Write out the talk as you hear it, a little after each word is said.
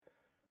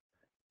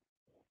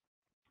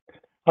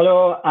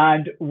Hello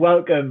and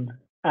welcome.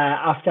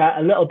 After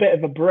a little bit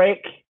of a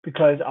break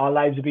because our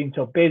lives have been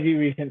so busy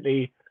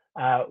recently,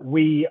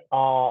 we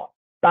are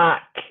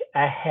back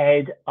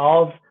ahead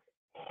of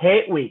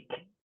Hate Week.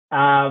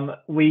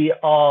 We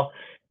are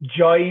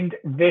joined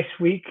this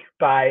week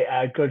by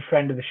a good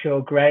friend of the show,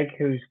 Greg,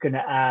 who's going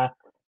to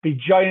be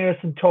joining us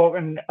and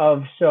talking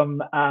of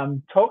some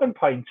talking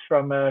points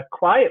from a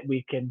quiet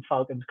week in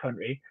Falcons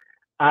country.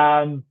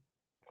 Um,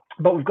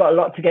 but we've got a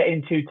lot to get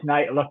into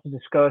tonight, a lot to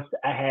discuss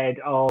ahead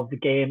of the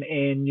game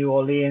in New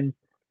Orleans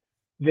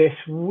this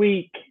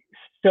week.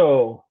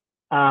 So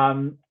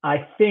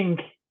I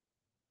think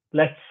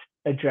let's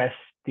address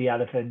the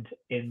elephant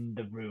in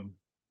the room.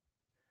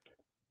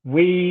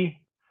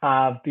 We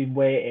have been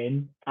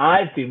waiting.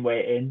 I've been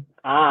waiting.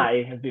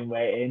 I have been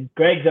waiting.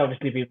 Greg's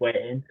obviously been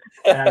waiting.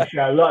 And I'm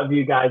sure a lot of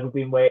you guys have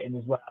been waiting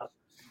as well.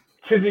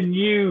 To the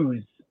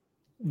news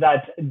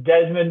that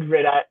Desmond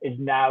Ridder is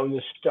now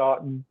the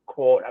starting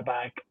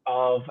quarterback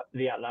of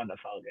the Atlanta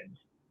Falcons.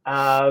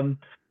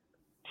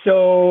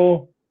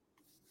 So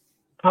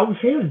how we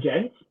feeling,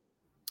 gents?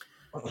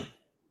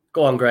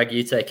 Go on, Greg.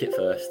 You take it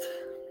first.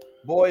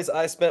 Boys,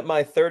 I spent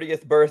my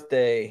 30th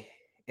birthday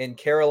in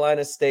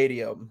Carolina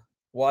Stadium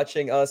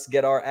watching us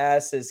get our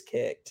asses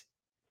kicked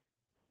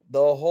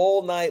the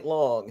whole night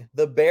long.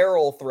 The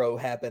barrel throw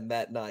happened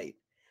that night.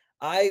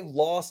 I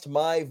lost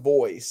my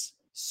voice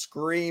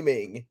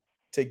screaming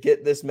to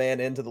get this man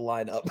into the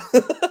lineup.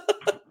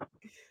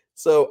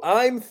 So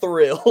I'm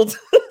thrilled.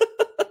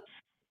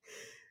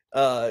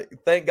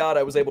 Thank God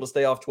I was able to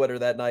stay off Twitter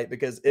that night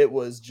because it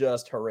was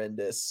just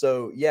horrendous.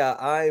 So yeah,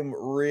 I'm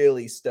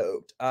really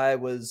stoked. I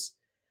was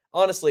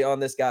honestly on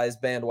this guy's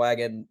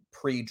bandwagon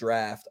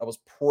pre-draft. I was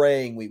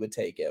praying we would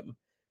take him.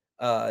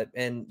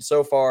 And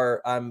so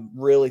far, I'm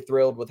really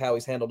thrilled with how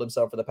he's handled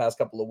himself for the past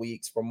couple of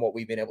weeks from what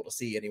we've been able to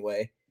see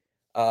anyway.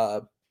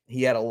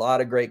 He had a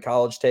lot of great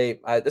college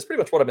tape. That's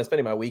pretty much what I've been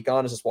spending my week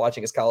on, is just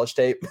watching his college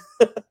tape.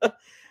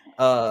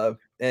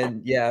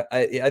 And yeah,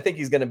 I think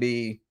he's going to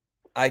be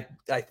I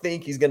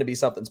think he's going to be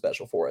something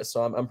special for us.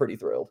 So I'm pretty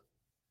thrilled.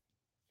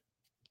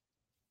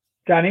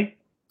 Danny?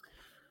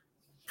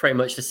 Pretty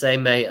much the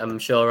same, mate. I'm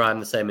sure I'm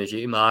the same as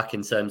you, Mark,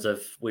 in terms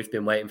of we've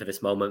been waiting for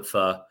this moment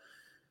for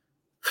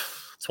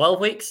 12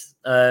 weeks,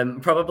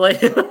 probably.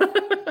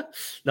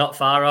 Not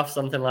far off,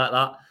 something like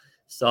that.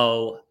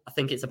 So I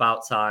think it's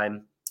about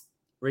time.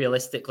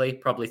 Realistically,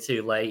 probably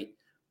too late.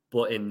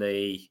 But in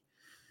the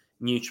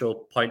neutral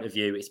point of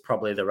view, it's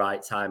probably the right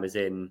time, as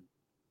in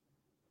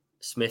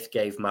Smith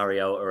gave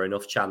Mariota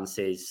enough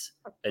chances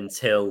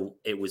until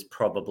it was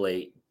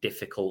probably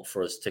difficult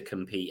for us to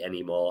compete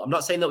anymore. I'm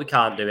not saying that we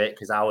can't do it,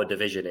 because our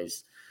division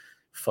is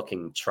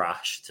fucking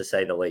trash, to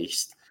say the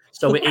least.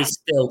 So it is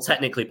still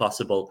technically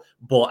possible,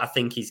 but I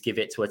think he's give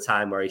it to a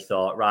time where he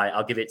thought, right,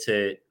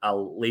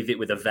 I'll leave it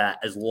with a vet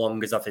as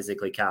long as I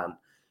physically can.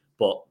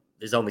 But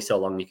there's only so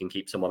long you can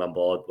keep someone on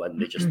board when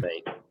they just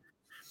make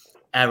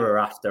error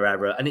after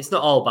error. And it's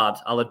not all bad.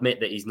 I'll admit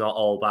that he's not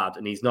all bad.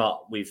 And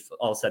we've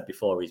all said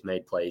before, he's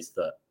made plays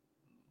that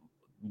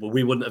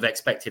we wouldn't have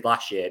expected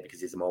last year because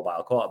he's a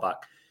mobile quarterback.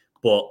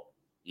 But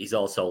he's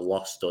also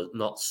lost us,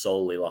 not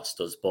solely lost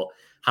us, but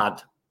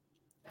had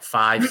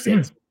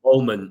 5-6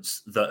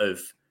 moments that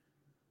have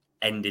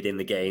ended in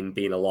the game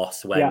being a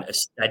loss when a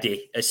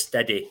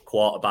steady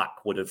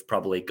quarterback would have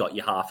probably got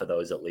you half of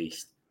those at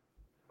least.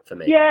 For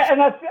me. Yeah,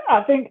 and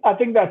I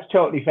think that's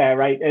totally fair,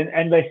 right?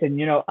 And listen,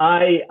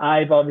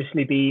 I've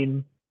obviously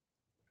been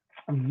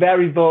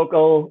very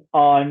vocal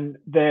on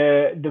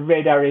the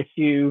Ridder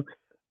issue.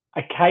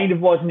 I kind of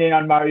wasn't in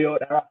on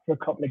Mariota after a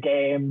couple of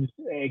games.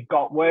 It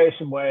got worse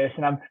and worse,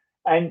 and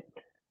I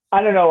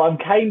don't know. I'm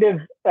kind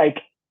of like,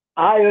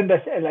 I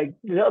understand, like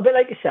a little bit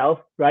like yourself,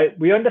 right?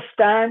 We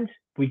understand,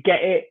 we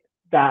get it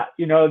that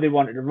they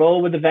wanted to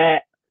roll with the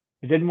vet.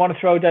 They didn't want to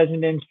throw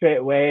Desmond in straight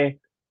away.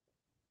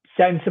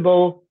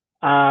 Sensible,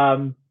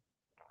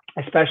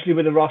 especially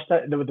with the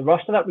roster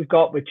that we've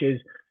got, which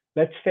is,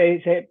 let's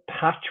face it,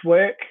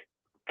 patchwork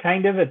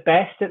kind of at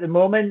best at the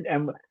moment.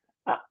 And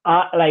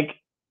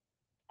I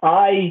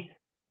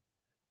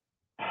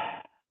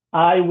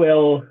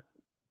will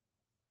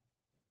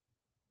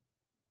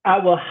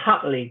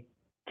happily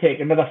take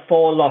another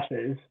 4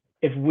 losses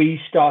if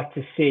we start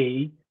to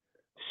see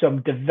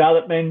some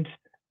development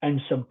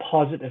and some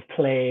positive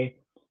play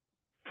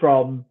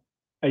from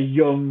a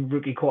young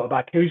rookie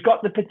quarterback who's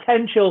got the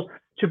potential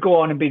to go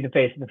on and be the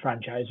face of the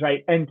franchise,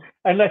 right? And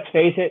let's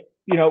face it,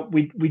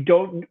 we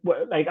don't,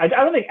 like, I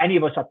don't think any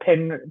of us are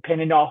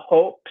pinning our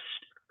hopes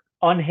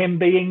on him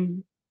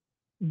being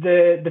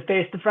the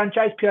face of the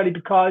franchise, purely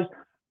because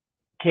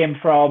came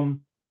out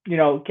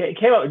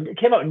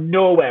of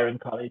nowhere in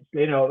college.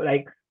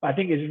 Like, I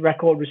think his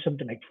record was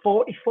something like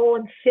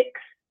 44-6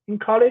 in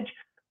college,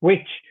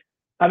 which,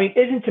 I mean,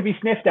 isn't to be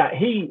sniffed at.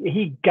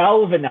 He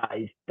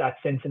galvanized that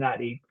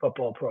Cincinnati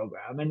football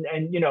program, and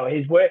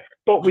his work.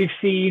 But we've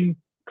seen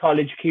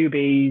college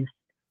QBs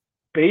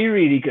be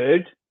really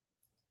good,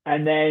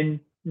 and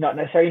then not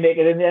necessarily make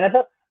it in the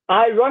NFL.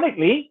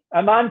 Ironically,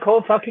 a man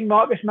called fucking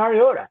Marcus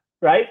Mariota,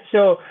 right?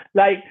 So,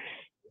 like,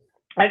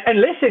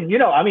 And listen, you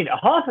know, I mean,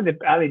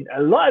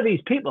 a lot of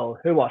these people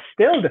who are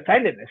still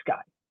defending this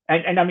guy,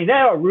 and I mean,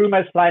 there are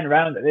rumors flying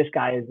around that this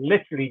guy is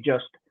literally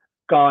just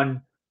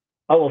gone.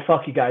 Oh well,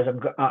 fuck you guys,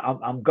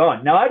 I'm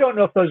gone. Now I don't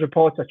know if those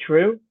reports are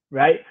true,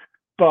 right?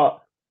 But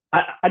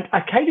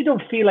I kind of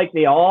don't feel like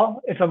they are,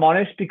 if I'm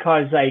honest,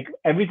 because like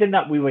everything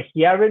that we were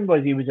hearing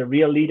was he was a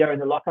real leader in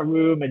the locker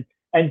room,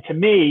 and to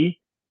me,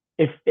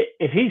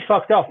 if he's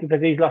fucked off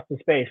because he's lost his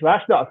space, well,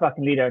 that's not a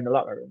fucking leader in the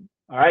locker room.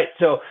 All right,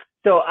 so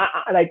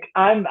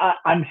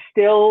I'm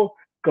still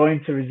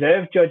going to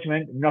reserve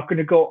judgment. I'm not going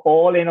to go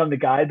all in on the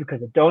guy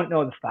because I don't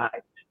know the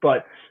facts.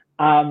 But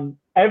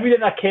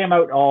everything that came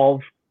out of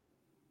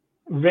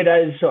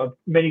Ritter's sort of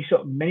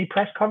mini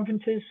press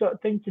conferences sort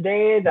of thing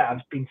today that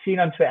I've been seeing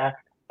on Twitter,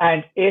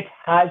 and it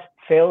has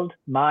filled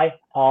my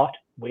heart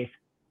with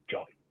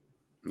joy.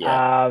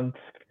 Yeah.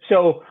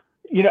 So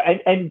you know,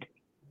 and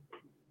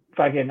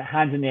fucking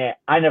hands in the air,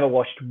 I never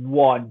watched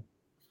one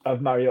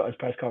of Mariota's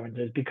press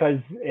conferences because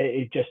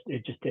it just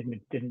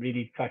didn't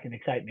really fucking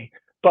excite me.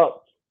 But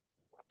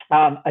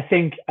I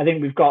think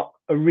we've got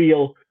a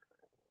real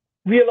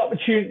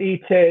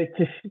opportunity to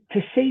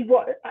see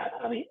what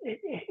I mean.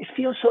 It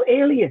feels so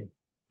alien,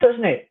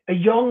 doesn't it? A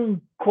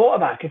young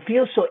quarterback. It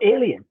feels so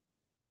alien.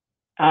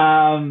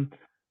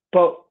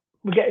 But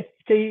we get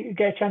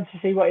a chance to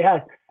see what he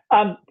has.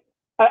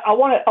 I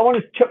want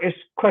to chuck this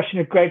question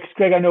at Greg.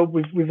 Greg, I know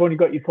we've only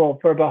got you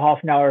for about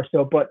half an hour or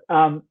so, but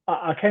I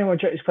kind of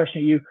want to chuck this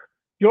question at you.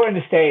 You're in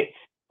the States.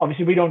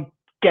 Obviously, we don't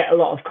get a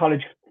lot of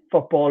college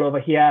football over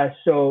here,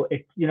 so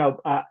it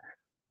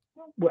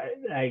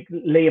like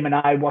Liam and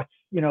I watch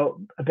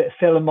a bit of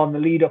film on the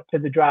lead up to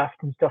the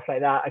draft and stuff like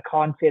that. I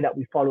can't say that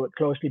we follow it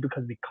closely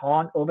because we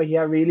can't over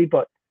here really.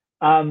 But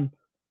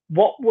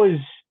what was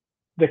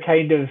the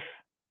kind of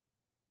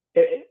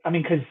I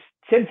mean, because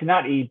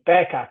Cincinnati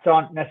Bearcats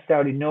aren't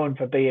necessarily known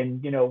for being,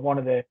 one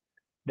of the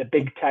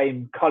big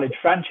time college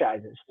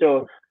franchises.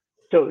 So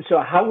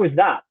how was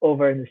that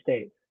over in the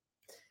States?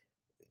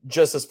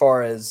 Just as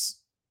far as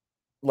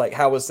like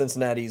how was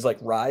Cincinnati's like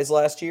rise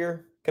last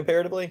year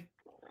comparatively?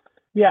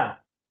 Yeah,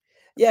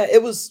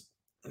 it was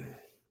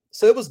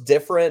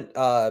different.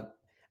 I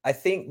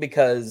think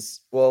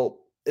because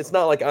it's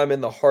not like I'm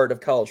in the heart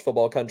of college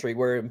football country.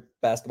 We're in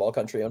basketball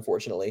country,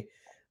 unfortunately.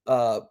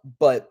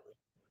 But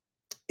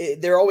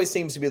there always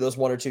seems to be those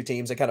one or two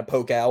teams that kind of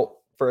poke out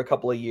for a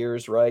couple of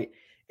years, right?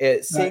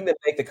 Seeing them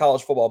make the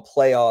college football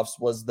playoffs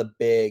was the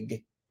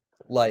big,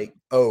 like,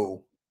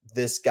 oh,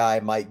 this guy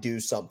might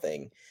do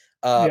something.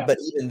 But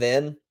even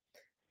then,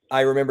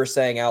 I remember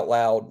saying out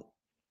loud,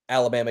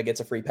 Alabama gets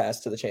a free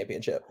pass to the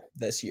championship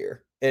this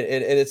year. And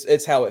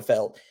it's how it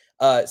felt.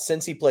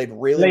 Since he played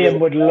Liam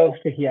would love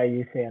to hear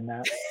you saying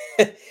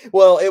that.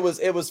 Well, it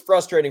was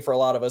frustrating for a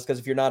lot of us because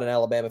if you're not an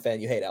Alabama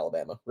fan, you hate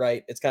Alabama,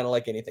 right? It's kind of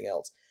like anything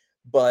else.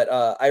 But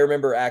I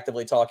remember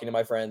actively talking to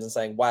my friends and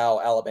saying, wow,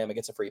 Alabama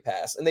gets a free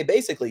pass. And they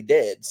basically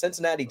did.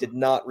 Cincinnati did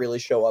not really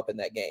show up in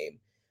that game.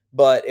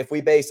 But if we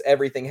base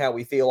everything how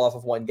we feel off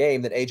of one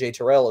game, then A.J.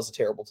 Terrell is a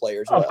terrible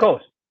player as well. Of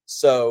course.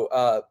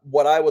 So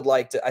what I would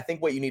like to – I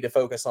think what you need to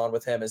focus on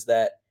with him is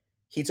that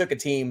he took a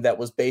team that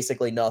was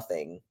basically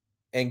nothing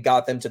and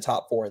got them to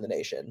top 4 in the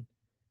nation.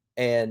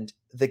 And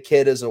the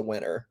kid is a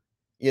winner.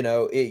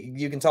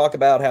 You can talk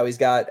about how he's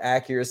got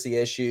accuracy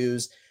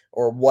issues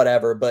or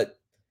whatever, but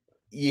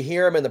you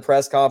hear him in the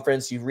press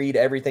conference, you read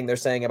everything they're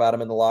saying about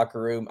him in the locker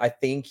room. I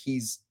think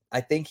he's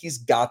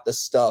got the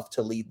stuff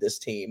to lead this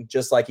team,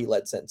 just like he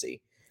led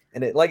Cincy.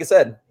 And like I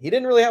said, he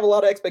didn't really have a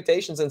lot of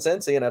expectations in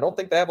Cincy, and I don't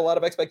think they have a lot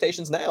of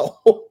expectations now.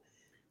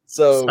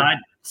 So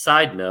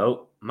side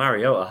note,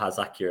 Mariota has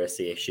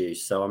accuracy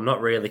issues, so I'm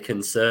not really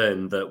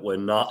concerned that we're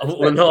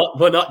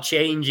not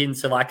changing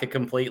to like a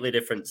completely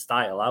different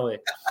style, are we?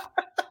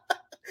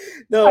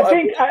 No, I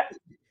think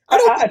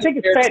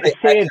it's fair to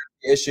say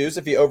issues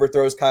if he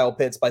overthrows Kyle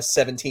Pitts by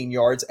 17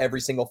 yards every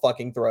single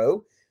fucking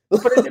throw.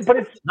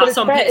 That's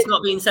on Pitts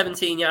not being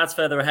 17 yards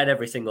further ahead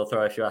every single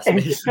throw, if you ask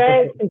me. It's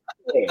fair to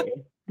say,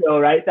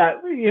 right,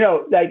 that,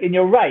 and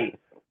you're right.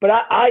 But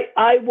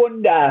I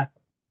wonder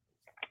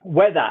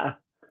whether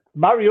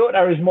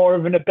Mariota is more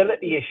of an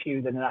ability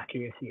issue than an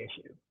accuracy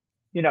issue.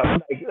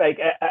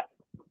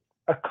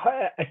 A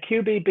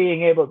QB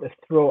being able to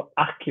throw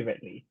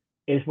accurately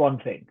is one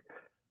thing.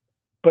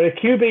 But a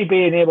QB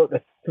being able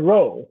to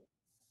throw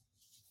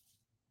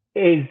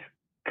is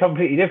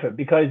completely different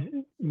because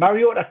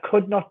Mariota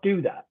could not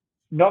do that,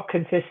 not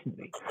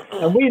consistently.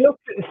 And we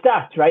looked at the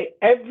stats, right?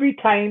 Every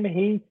time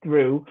he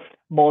threw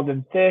more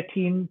than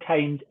 13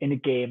 times in a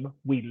game,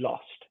 we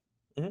lost.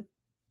 Mm-hmm.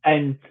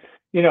 And,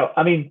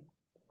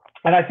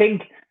 and I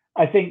think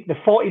the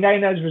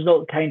 49ers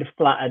result kind of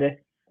flattered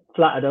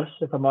us,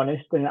 if I'm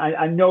honest. And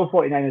I know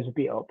 49ers are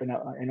beat up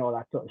and all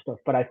that sort of stuff,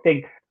 but I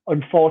think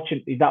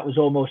unfortunately that was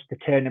almost the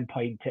turning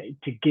point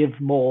to give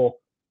more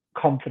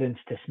confidence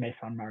to Smith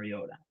on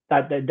Mariota.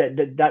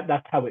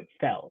 That's how it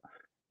felt,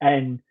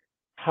 and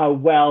how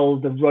well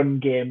the run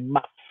game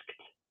masked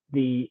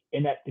the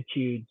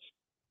ineptitudes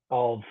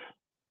of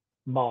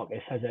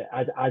Marcus as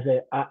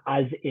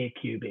a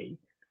QB.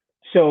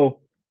 So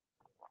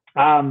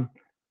I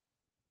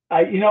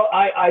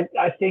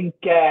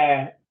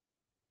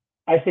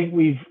think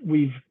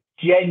we've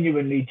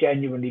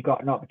genuinely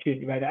got an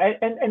opportunity right now.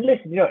 And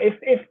listen,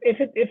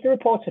 if the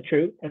reports are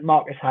true and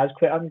Marcus has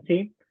quit on the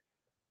team,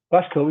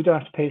 that's cool. We don't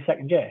have to pay a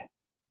second year.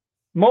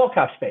 More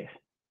cap space,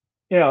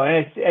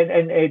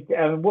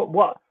 and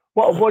what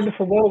a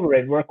wonderful world we're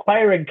in. We're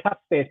acquiring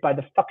cap space by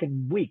the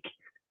fucking week,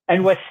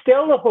 and we're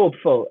still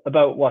hopeful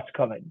about what's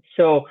coming.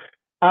 So,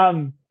 I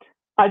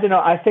don't know.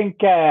 I think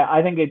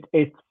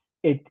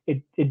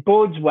it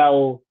bodes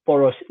well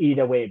for us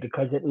either way,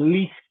 because at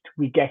least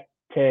we get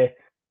to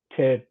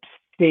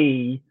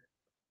see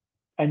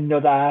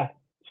another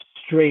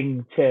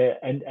string to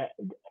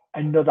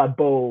another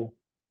bow.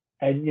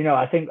 And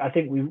I think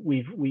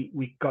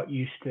we got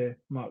used to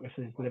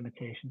Marcus's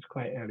limitations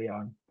quite early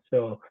on.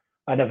 So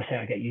I never say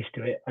I get used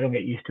to it. I don't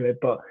get used to it,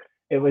 but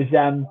it was.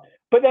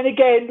 But then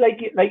again, like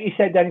you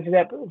said, Danny,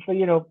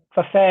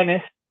 for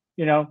fairness,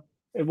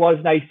 it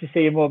was nice to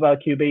see a mobile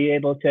QB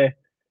able to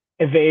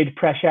evade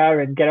pressure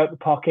and get out the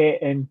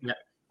pocket, and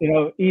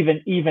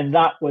even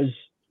that was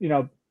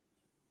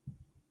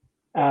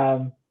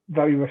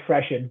very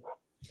refreshing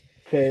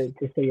to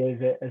see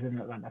as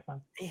an Atlanta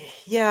fan.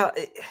 Yeah.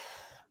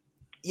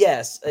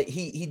 Yes,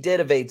 he did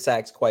evade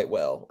sacks quite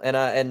well, and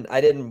I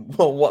didn't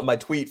want my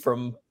tweet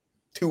from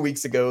 2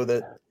 weeks ago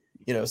that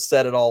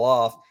set it all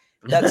off.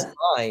 That's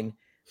fine.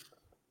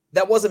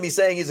 That wasn't me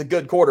saying he's a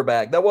good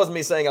quarterback. That wasn't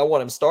me saying I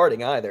want him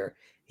starting either.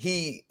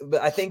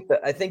 But I think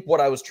what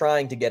I was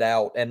trying to get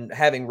out, and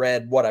having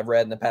read what I've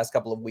read in the past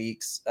couple of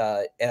weeks,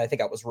 and I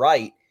think I was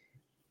right.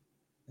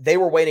 They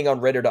were waiting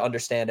on Ridder to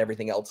understand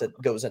everything else that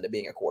goes into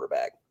being a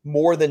quarterback,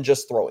 more than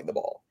just throwing the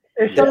ball.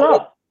 It's a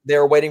lot.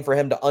 They're waiting for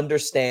him to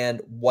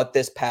understand what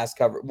this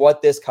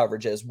what this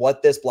coverage is,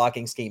 what this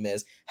blocking scheme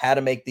is, how to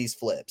make these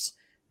flips.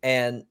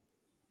 And,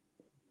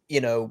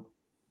 you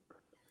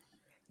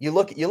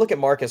look at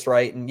Marcus,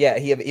 right? And yeah,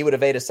 he would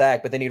evade a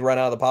sack, but then he'd run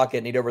out of the pocket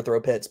and he'd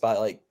overthrow Pitts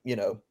by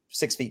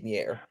 6 feet in the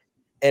air.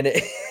 And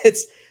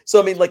is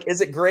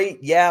it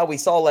great? Yeah, we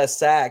saw less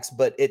sacks,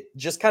 but it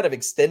just kind of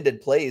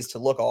extended plays to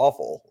look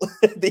awful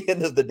at the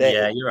end of the day.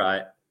 Yeah, you're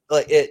right.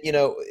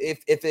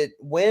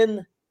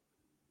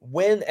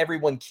 When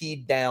everyone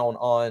keyed down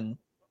on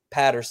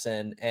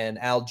Patterson and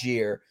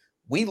Algier,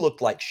 we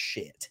looked like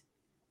shit,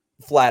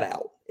 flat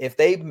out. If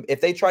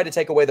they tried to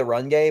take away the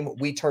run game,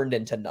 we turned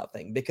into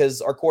nothing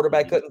because our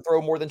quarterback couldn't throw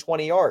more than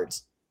 20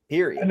 yards,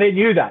 period. And they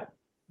knew that.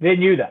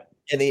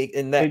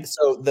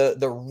 So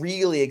the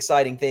really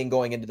exciting thing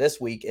going into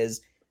this week is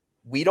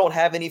we don't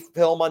have any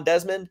film on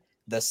Desmond.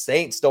 The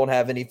Saints don't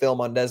have any film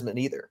on Desmond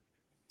either.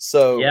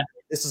 So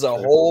This is a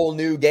whole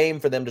new game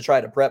for them to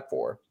try to prep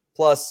for.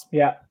 Plus,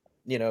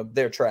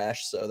 they're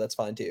trash, so that's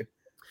fine too.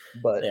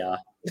 But yeah.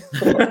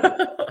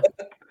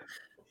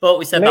 But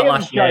we said that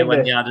last year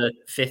when they had a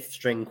 5th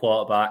string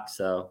quarterback,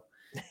 so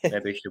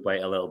maybe we should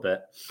wait a little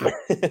bit.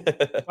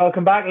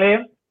 Welcome back,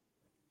 Liam.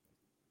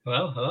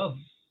 Hello.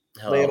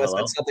 Liam, I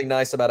said something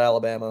nice about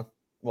Alabama.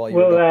 No,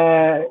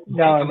 I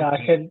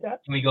couldn't. Can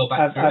we go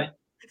back through it?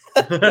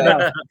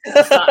 No.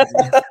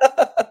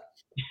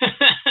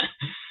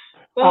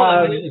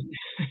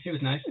 It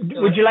was nice.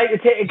 Would you like to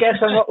take a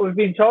guess on what we've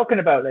been talking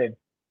about, Liam?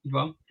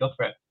 Well, go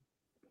for it.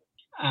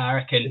 I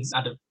reckon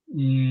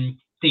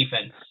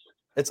defense.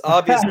 It's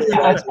obviously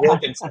Elijah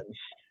Wilkinson.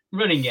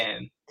 Running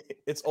game.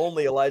 It's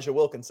only Elijah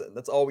Wilkinson.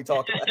 That's all we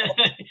talk about.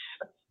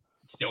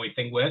 It's the only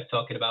thing worth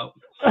talking about.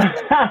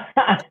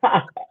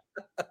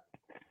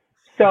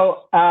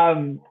 So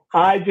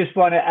I just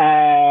want to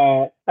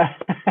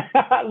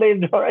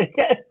Liam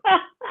again.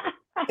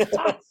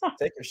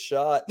 Take a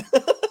shot.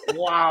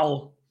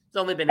 Wow. It's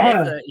only been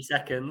 30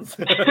 seconds.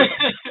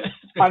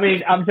 I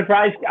mean, I'm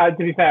surprised. To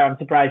be fair, I'm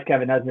surprised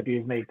Kevin hasn't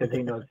abused me because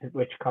he knows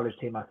which college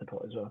team I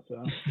support as well.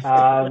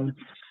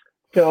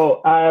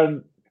 So,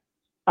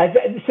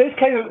 this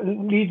kind of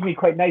leads me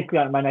quite nicely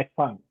on my next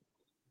point.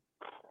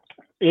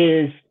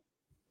 Is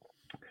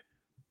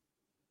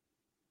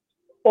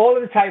all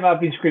of the time I've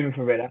been screaming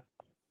for Ridder,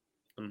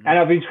 and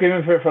I've been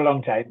screaming for it for a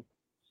long time,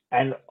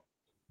 and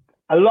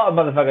a lot of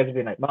motherfuckers have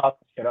been like, "Mark,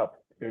 shut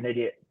up! You're an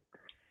idiot.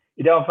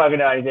 You don't fucking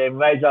know anything.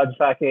 Might as well just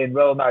fucking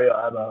roll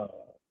Mariota."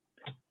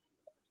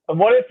 And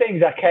one of the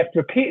things I kept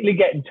repeatedly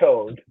getting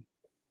told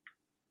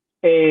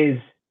is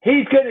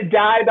he's going to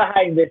die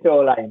behind this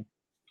O-line.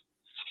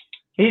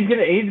 He's going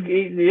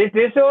to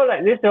this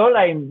O-line. He's going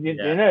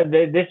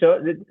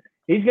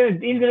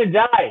to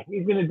die.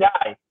 He's going to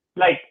die.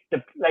 Like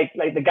the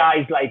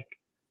guy's like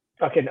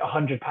fucking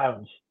 100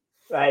 pounds,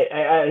 right?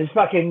 It's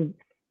fucking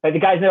like the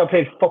guy's never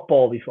played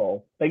football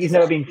before. Like he's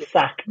never been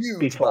sacked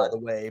before. By the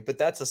way, but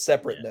that's a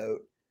separate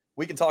note.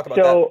 We can talk about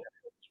that.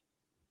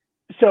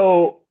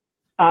 So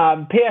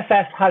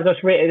PFF has us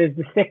rated as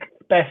the 6th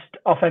best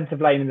offensive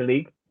line in the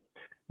league.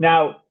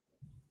 Now,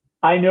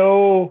 I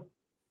know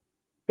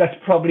that's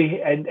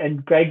probably,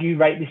 and Greg, you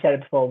rightly said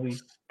it before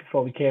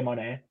we came on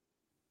air,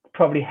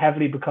 probably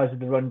heavily because of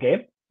the run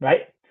game,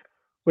 right?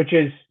 Which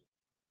is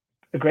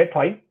a great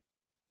point,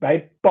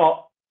 right?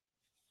 But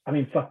I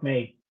mean, fuck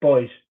me,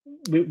 boys.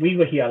 We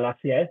were here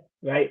last year.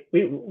 right?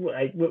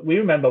 We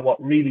remember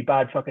what really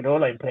bad fucking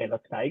O-line play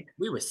looks like.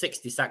 We were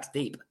 60 sacks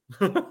deep.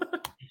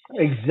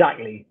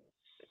 Exactly.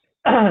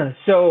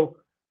 So,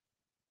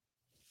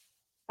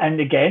 and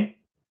again,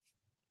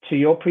 to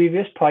your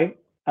previous point,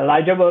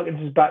 Elijah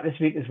Wilkins is back this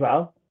week as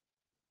well.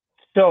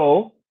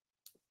 So,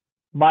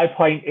 my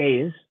point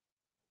is,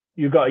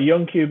 you've got a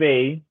young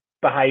QB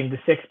behind the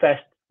sixth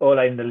best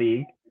O-line in the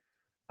league.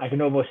 I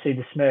can almost see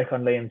the smirk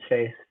on Liam's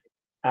face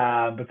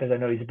because I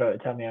know he's about to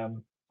tell me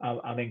I'm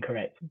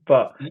incorrect.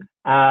 But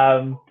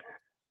how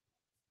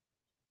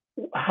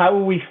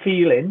are we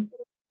feeling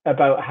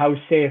about how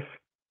safe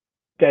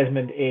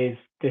Desmond is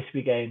this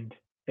weekend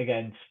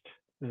against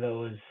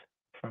those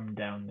from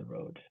down the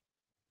road?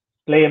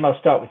 Liam, I'll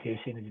start with you,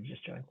 seeing as you've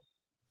just joined.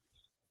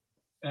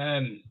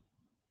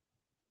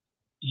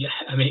 Yeah,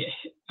 I mean,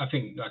 I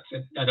think like I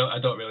said, I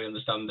don't really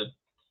understand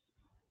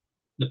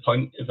the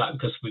point of that,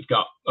 because we've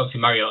got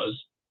obviously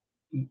Mariota's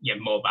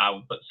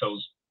mobile, but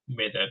so's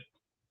Ridder.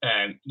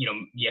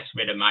 Yes,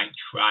 Ridder might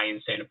try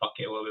and stay in the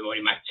pocket a little bit more.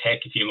 He might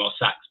take a few more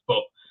sacks,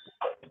 but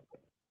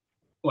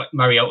what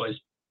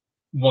Mariota's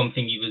one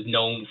thing he was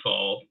known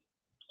for,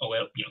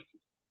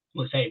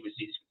 we'll say it was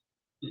his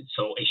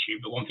sole issue,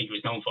 but one thing he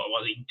was known for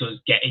was he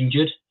does get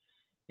injured.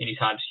 And he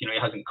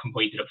hasn't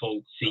completed a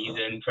full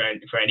season for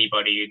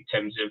anybody in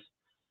terms of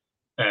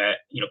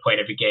playing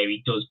every game.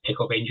 He does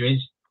pick up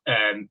injuries.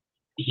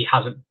 He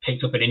hasn't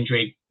picked up an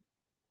injury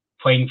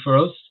playing for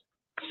us.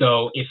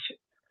 So if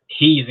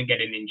he isn't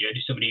getting injured,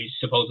 if somebody who's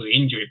supposedly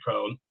injury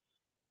prone,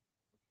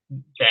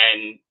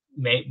 then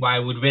why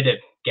would Ridder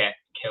get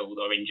killed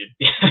or injured?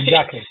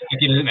 Exactly.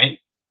 You know what I mean?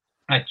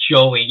 Like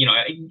surely,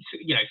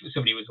 if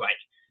somebody was like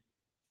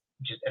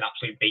just an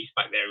absolute beast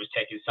back there who was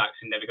taking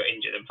sacks and never got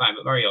injured, and fine.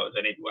 But Mariota's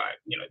an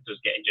does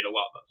get injured a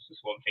lot. That's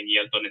just one thing he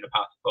has done in the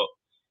past, but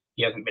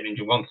he hasn't been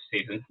injured once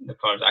this season, as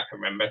far as I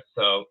can remember.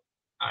 So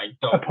I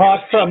don't.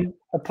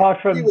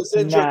 Apart from he was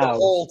injured now, the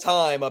whole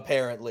time,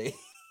 apparently.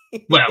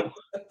 Well,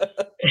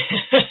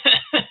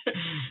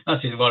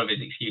 that's one of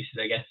his excuses,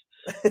 I guess.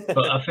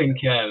 But I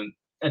think I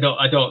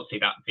don't see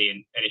that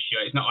being an issue.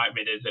 It's not like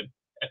Ridder's a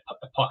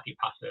pocket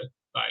passer.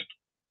 Like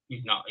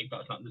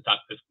that's not the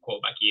type of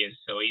quarterback he is.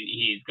 So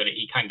he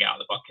can get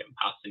out of the pocket and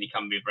pass, and he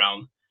can move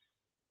around.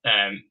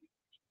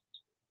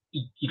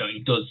 He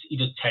does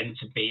tend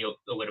to be a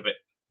little bit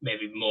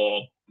maybe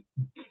more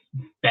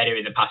better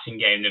in the passing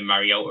game than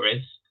Mariota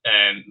is.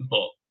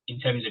 But in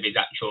terms of his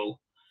actual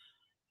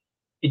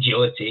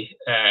agility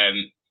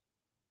and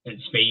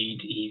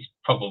speed, he's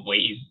almost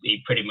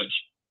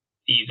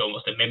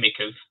a mimic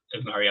of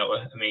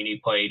Mariota. I mean, he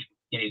played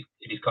in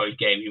his college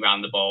game, he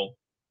ran the ball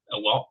a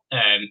lot,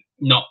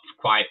 not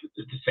quite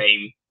the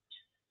same.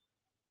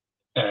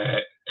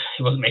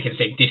 He wasn't making the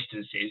same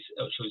distances,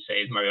 I should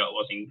say, as Mariota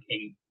was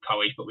in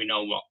college. But we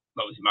know what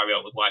obviously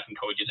Mariota was like in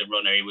college as a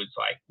runner. He was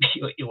like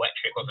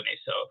electric, wasn't he?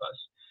 So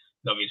that's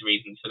obvious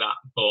reasons for that.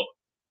 But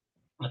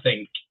I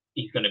think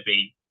he's going to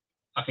be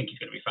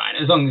fine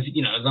as long as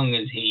he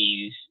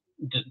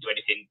doesn't do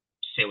anything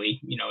silly.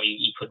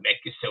 He could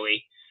make a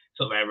silly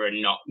sort of error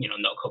and not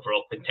cover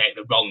up and take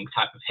the wrong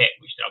type of hit,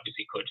 which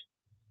obviously could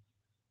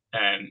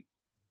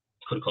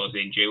cause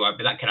the injury.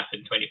 But that can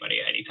happen to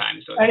anybody at any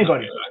time. So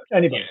anybody.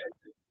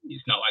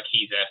 It's not like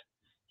he's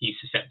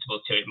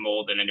susceptible to it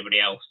more than anybody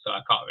else. So I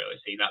can't really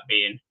see that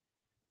being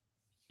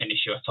an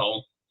issue at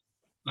all.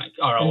 Like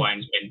our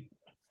O-line's been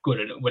good,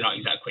 and I'm not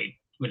saying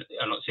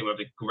we're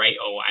a great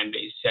O-line, but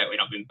it's certainly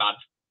not been bad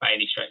by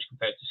any stretch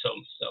compared to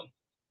some. So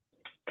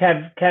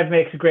Kev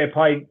makes a great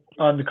point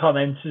on the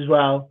comments as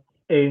well.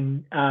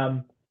 In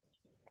I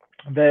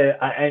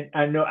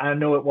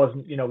know it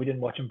wasn't, we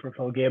didn't watch him for a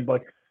full game,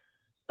 but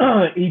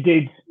he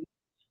did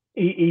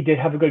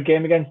have a good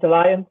game against the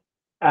Lions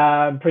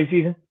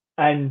preseason,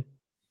 and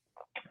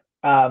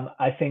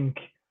I think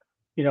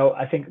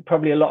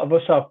probably a lot of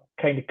us are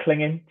kind of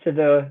clinging to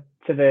the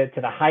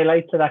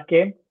highlights of that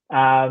game,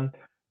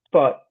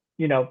 but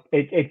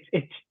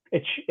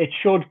it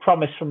showed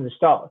promise from the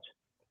start.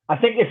 I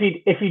think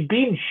if he'd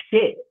been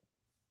shit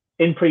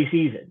in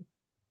preseason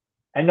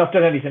and not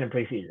done anything in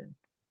preseason,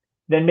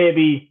 then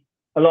maybe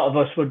a lot of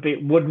us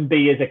wouldn't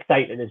be as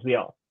excited as we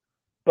are.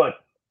 But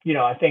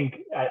I think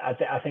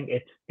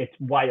it's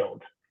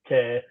wild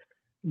to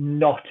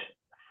not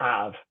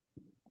have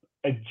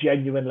a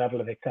genuine level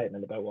of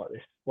excitement about what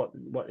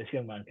this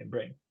young man can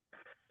bring.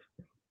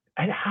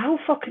 And how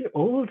fucking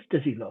old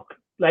does he look?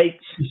 Like,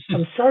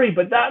 I'm sorry,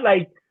 but that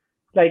I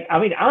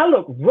mean, I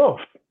look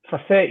rough for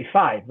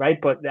 35, right?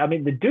 But I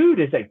mean, the dude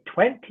is like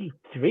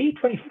 23,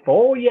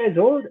 24 years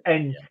old,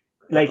 and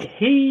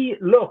he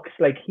looks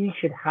like he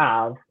should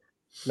have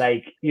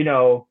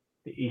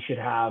he should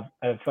have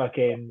a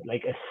fucking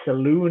a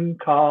saloon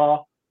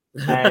car,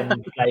 and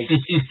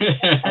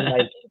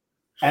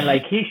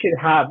he should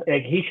have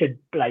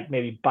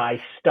maybe buy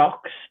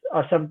stocks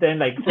or something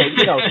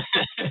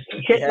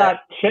shit that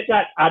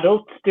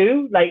adults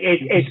do.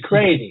 It's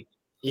crazy.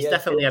 He's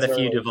definitely had a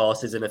few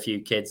divorces and a few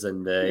kids,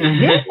 and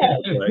and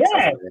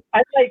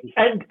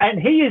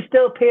he is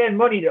still paying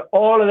money to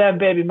all of them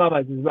baby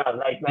mamas as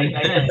well.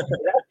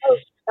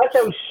 That's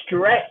That's how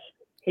stressed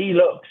he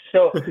looks.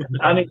 So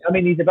I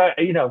mean, he's about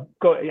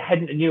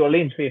heading to New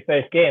Orleans for your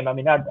first game. I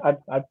mean,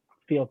 I'd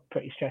feel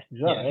pretty stressed as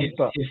well. Yeah,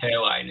 But his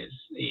hairline is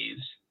he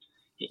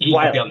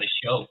could be on the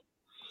show.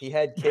 He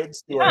had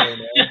kids too early,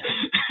 man.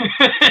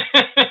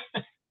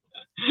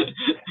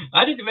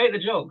 I didn't make the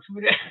jokes.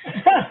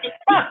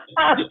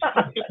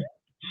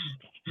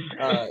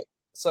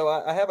 So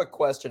I have a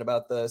question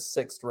about the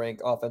 6th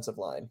ranked offensive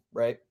line,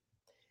 right?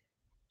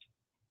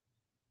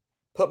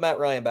 Put Matt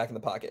Ryan back in the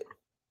pocket.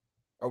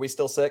 Are we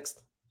still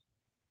 6th?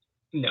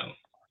 No.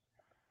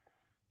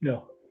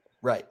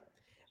 Right.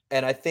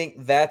 And I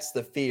think that's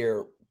the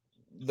fear.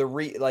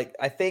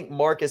 I think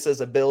Marcus's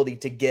ability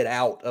to get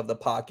out of the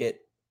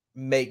pocket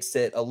makes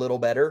it a little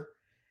better,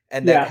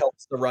 and that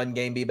helps the run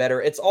game be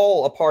better. It's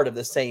all a part of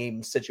the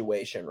same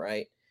situation,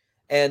 right?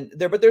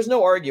 But there's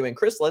no arguing.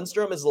 Chris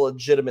Lindstrom is a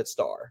legitimate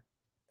star.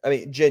 I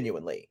mean,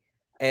 genuinely.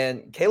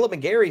 And Caleb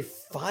McGarry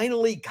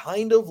finally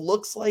kind of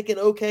looks like an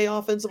okay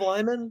offensive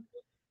lineman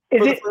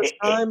for the first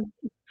time.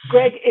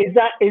 Greg, is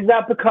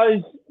that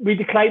because we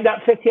declined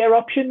that 5th-year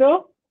option,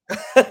 though?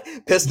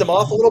 Pissed him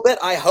off a little bit,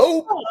 I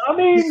hope. I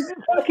mean,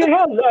 fucking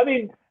hell. I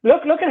mean,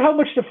 look at how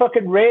much the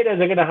fucking Raiders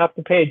are going to have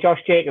to pay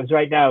Josh Jacobs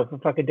right now for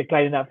fucking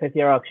declining that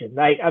 5th-year option.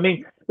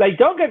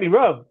 Don't get me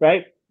wrong,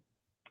 right?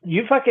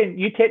 You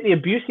take the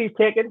abuse he's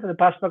taken for the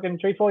past fucking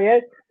 3-4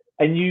 years,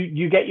 and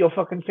you get your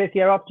fucking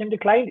 5th-year option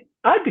declined.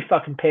 I'd be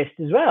fucking pissed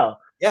as well.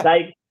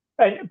 Yeah.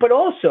 But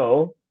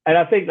also, and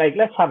I think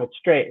let's have it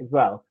straight as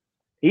well.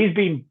 He's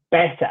been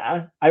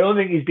better. I don't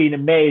think he's been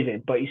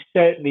amazing, but he's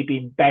certainly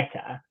been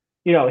better.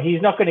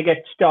 He's not going to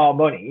get star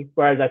money,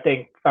 whereas I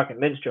think fucking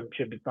Lindstrom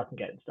should be fucking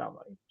getting star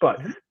money. But,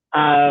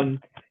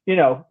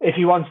 if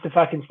he wants to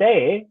fucking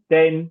stay,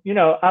 then,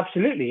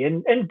 absolutely.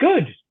 And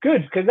good.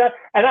 Because do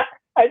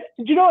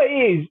you know what it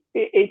is?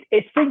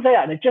 It's things like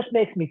that. And it just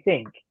makes me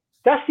think.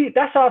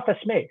 That's Arthur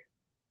Smith.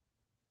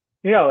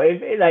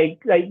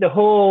 If the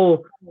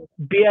whole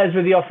BS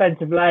with the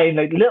offensive line,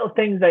 little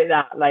things like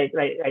that,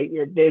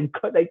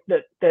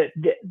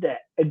 the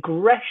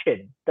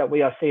aggression that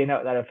we are seeing out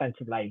of that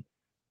offensive line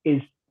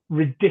is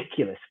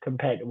ridiculous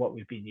compared to what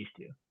we've been used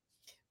to.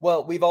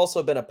 Well, we've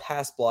also been a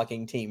pass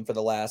blocking team for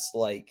the last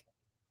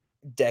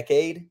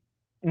decade.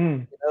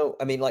 I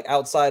mean,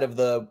 outside of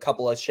the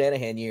couple of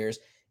Shanahan years,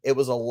 it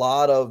was a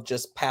lot of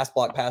just pass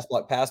block.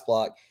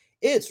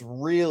 It's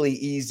really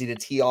easy to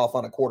tee off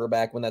on a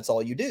quarterback when that's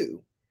all you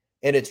do.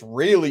 And it's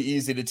really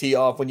easy to tee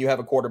off when you have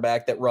a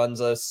quarterback that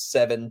runs a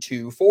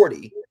 7.2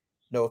 40.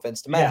 No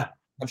offense to Matt. Yeah.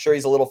 I'm sure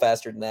he's a little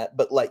faster than that,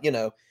 but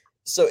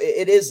so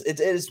it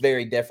is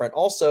very different.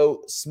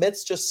 Also,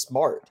 Smith's just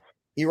smart.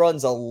 He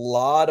runs a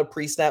lot of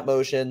pre-snap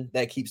motion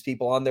that keeps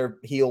people on their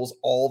heels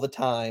all the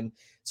time.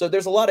 So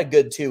there's a lot of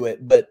good to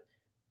it, but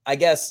I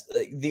guess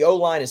the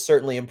O-line has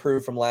certainly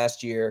improved from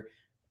last year.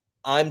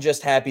 I'm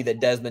just happy that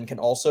Desmond can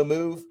also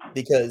move,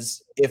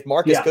 because if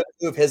Marcus couldn't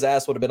move, his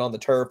ass would have been on the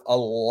turf a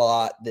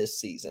lot this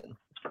season.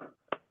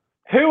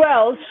 Who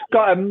else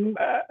got,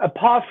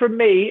 apart from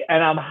me,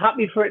 and I'm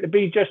happy for it to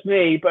be just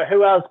me, but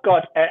who else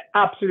got an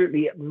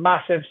absolutely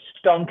massive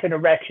stonking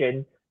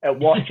erection at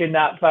watching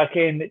that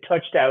fucking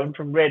touchdown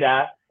from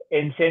Ridder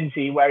in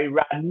Cincy, where he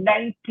ran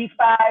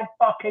 95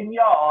 fucking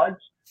yards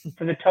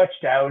for the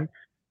touchdown?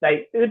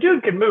 The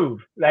dude can move.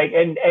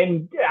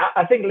 And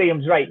I think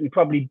Liam's right. He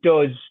probably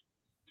does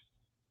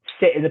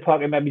sit in the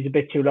pocket maybe he's a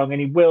bit too long,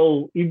 and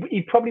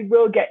he probably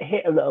will get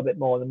hit a little bit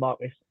more than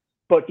Marcus,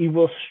 but he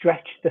will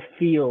stretch the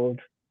field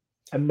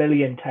a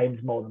million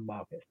times more than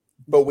Marcus.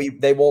 But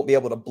they won't be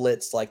able to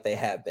blitz like they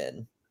have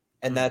been,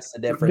 and that's the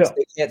difference. No.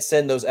 They can't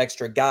send those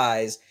extra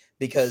guys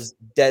because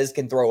Dez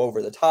can throw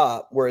over the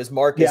top, whereas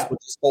Marcus would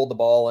just hold the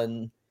ball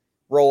and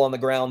roll on the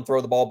ground,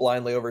 throw the ball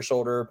blindly over his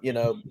shoulder,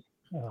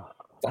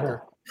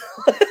 fucker.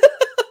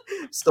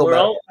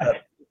 Still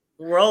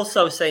we're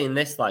also saying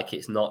this like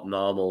it's not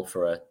normal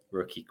for a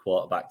rookie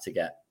quarterback to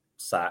get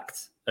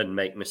sacked and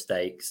make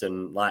mistakes,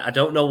 and I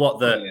don't know what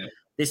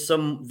there's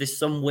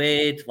some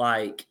weird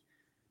I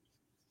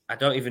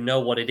don't even know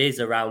what it is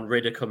around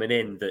Ridder coming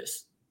in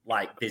that's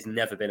there's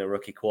never been a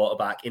rookie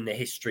quarterback in the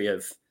history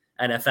of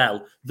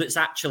NFL that's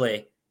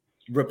actually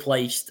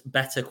replaced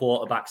better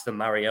quarterbacks than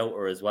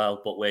Mariota as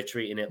well, but we're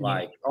treating it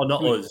or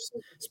not us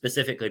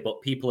specifically,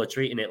 but people are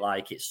treating it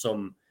like it's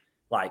some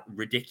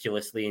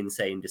ridiculously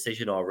insane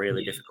decision or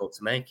really difficult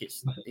to make.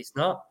 It's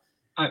not.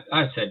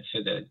 I said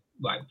for the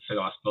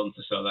last month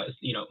or so that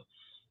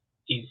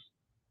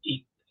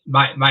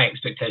my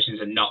expectations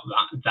are not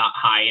that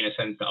high, in a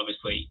sense that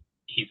obviously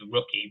he's a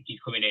rookie. He's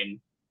coming in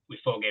with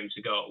 4 games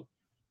to go.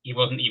 He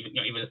wasn't even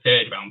he was a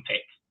 3rd round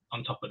pick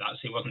on top of that, so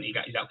he wasn't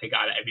exactly a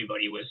guy that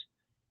everybody was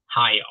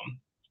high on.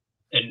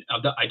 And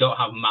I don't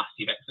have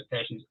massive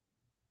expectations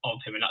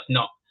of him, and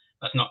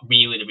that's not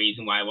really the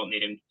reason why I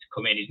wanted him to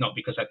come in. It's not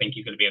because I think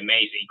he's going to be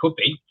amazing. He could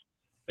be,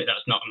 but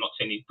I'm not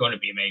saying he's going to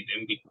be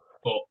amazing.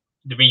 But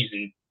the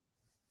reason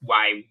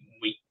why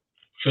we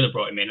should have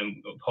brought him in,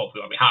 and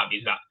hopefully what we have,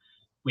 is that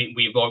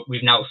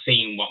we've now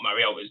seen what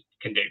Mariota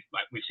can do.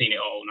 We've seen it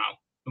all now,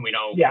 and we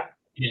know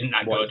it isn't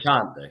that good.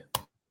 Can't do.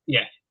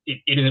 Yeah,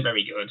 it isn't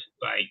very good.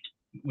 Like,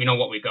 we know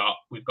what we've got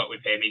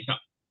with him.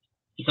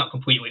 He's not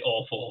completely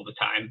awful all the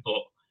time,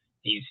 but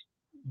he's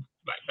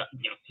like that,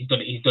 he's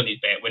done his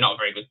bit. We're not a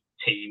very good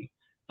team.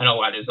 I know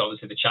why there's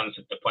obviously the chance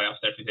of the playoffs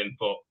and everything,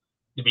 but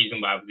the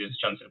reason why there's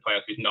a chance of the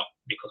playoffs is not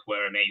because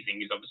we're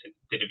amazing. Is obviously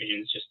the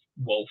division's just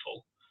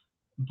woeful.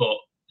 But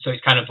so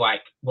it's kind of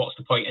like, what's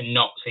the point in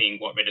not seeing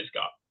what Ridder's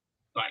got?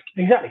 Like,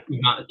 exactly.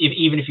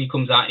 Even if he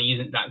comes out and he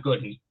isn't that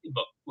good,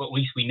 but at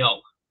least we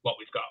know what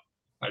we've got.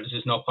 Like, there's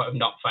just no point of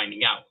not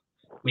finding out.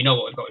 We know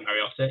what we've got with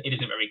Mariota. It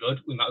isn't very good.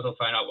 We might as well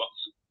find out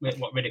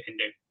what Ridder can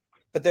do.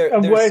 But there's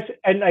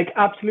like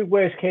absolute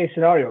worst case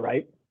scenario,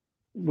 right?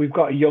 We've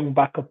got a young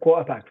backup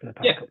quarterback for the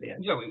past couple of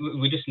years. Yeah,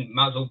 we just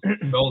might as well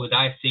roll the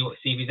dice, see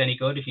if he's any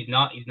good. If he's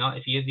not, he's not.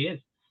 If he is, he is.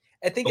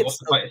 I think but what's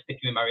the point of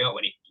sticking with Mariota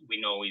when we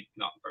know he's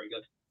not very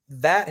good?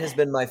 That has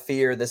been my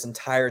fear this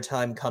entire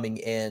time coming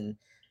in,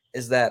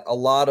 is that a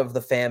lot of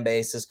the fan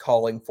base is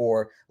calling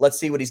for, let's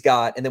see what he's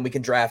got, and then we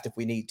can draft if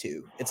we need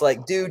to. It's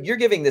like, dude, you're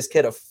giving this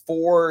kid a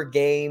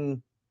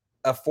four-game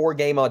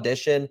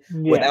audition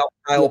without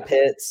Kyle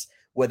Pitts,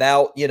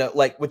 without,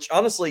 which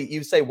honestly,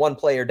 you say one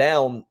player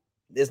down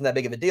isn't that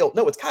big of a deal.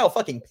 No, it's Kyle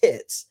fucking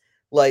Pitts.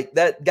 Like,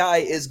 that guy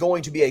is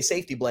going to be a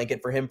safety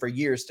blanket for him for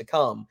years to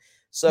come.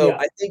 So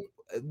I think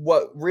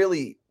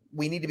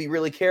we need to be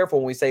really careful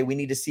when we say we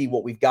need to see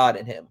what we've got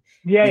in him.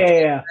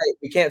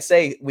 We can't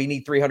say we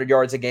need 300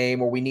 yards a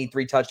game, or we need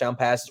 3 touchdown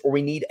passes, or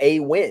we need a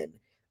win.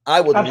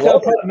 I'm still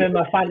putting him in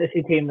my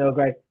fantasy team though,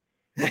 Greg.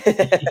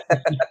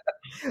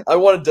 I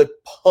wanted to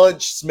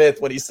punch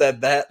Smith when he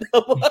said that.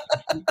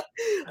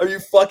 Are you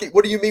fucking?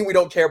 What do you mean we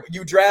don't care?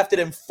 You drafted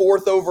him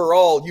 4th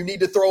overall. You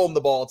need to throw him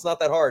the ball. It's not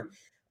that hard.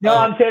 No,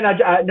 I'm saying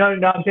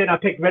I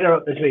picked Ridder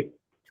up this week.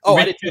 Oh,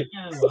 I did too.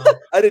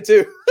 I did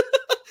too.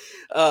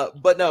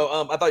 But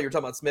no, I thought you were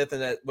talking about Smith,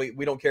 and that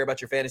we don't care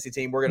about your fantasy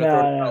team. We're going to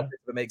throw him out if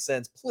it makes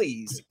sense.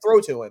 Please throw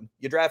to him.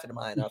 You drafted him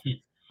high enough.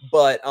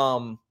 But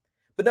no,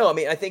 I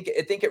mean, I think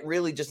it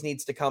really just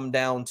needs to come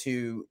down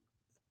to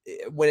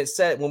when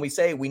we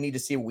say we need to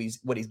see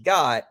what he's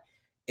got,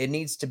 it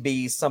needs to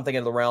be something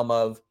in the realm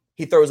of,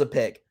 he throws a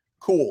pick.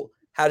 Cool.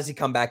 How does he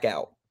come back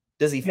out?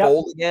 Does he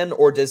fold again,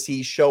 or does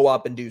he show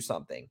up and do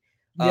something?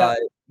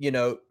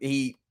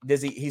 He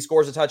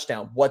scores a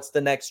touchdown. What's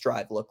the next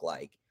drive look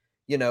like?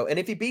 And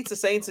if he beats the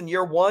Saints in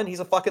year 1,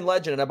 he's a fucking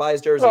legend, and I buy his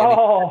jersey.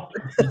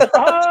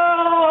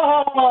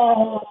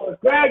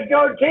 Greg,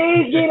 don't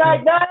tease me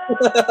like that.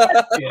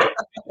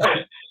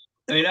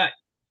 I mean,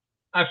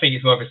 I think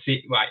it's more of a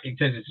in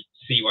terms of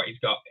see what he's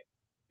got,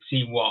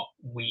 see what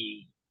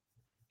we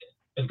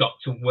have got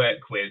to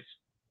work with.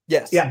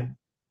 Yes. Yeah.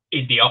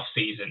 In the off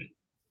season,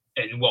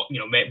 and what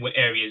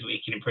areas we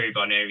can improve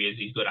on, areas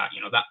he's good at.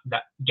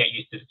 That get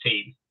used to the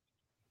team,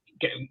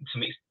 get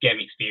some game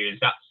experience.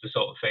 That's the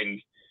sort of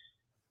thing.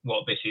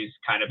 What this is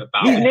kind of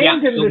about. You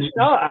named him the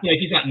start.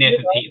 He's not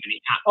Nathan Peterman.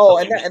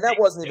 And that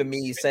wasn't even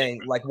me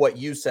saying like what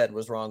you said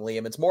was wrong,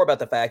 Liam. It's more about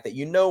the fact that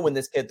when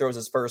this kid throws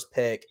his first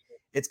pick,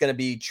 it's going to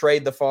be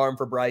trade the farm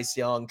for Bryce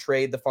Young,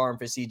 trade the farm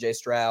for CJ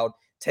Stroud.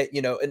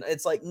 And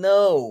it's like,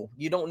 no,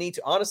 you don't need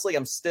to. Honestly,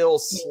 I'm still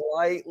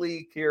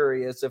slightly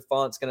curious if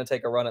Font's going to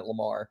take a run at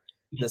Lamar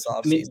this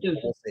offseason.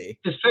 We'll see.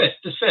 The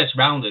first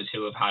rounders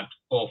who have had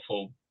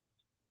awful,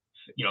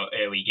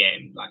 early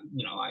game,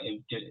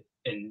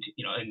 and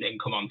then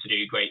come on to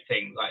do great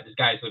things. Like, there's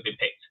guys who have been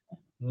picked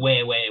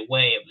way, way,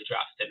 way up the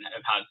draft and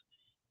have had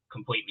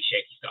completely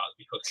shaky starts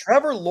because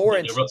Trevor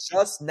Lawrence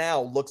just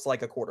now looks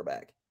like a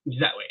quarterback.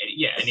 Exactly,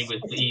 yeah, and he's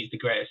the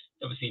greatest.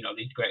 Obviously,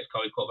 he's the greatest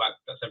college quarterback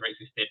that's ever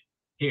existed.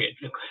 Period,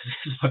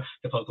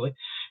 supposedly.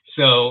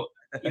 So,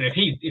 if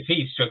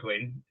he's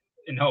struggling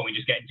and hopefully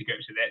just getting to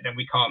grips with it, then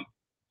we can't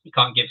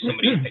give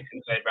somebody who picked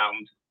in the 3rd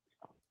round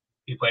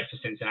who played for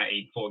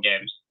Cincinnati 4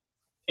 games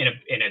in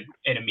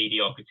a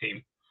mediocre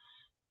team.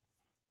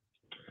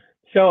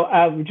 So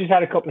we just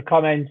had a couple of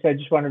comments I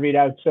just want to read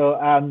out. So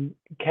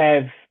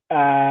Kev,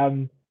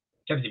 Kev's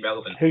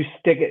irrelevant. Who's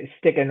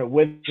sticking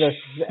with us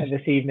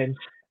this evening.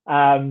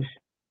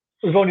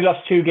 We've only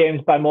lost 2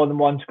 games by more than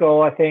 1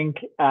 score, I think.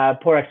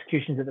 Poor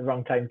executions at the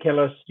wrong time kill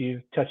us.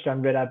 You've touched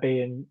on Ridder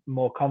being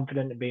more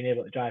confident and being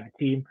able to drive a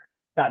team.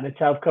 That in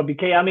itself could be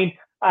key. I mean,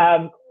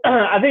 I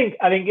think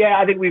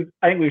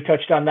we've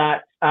touched on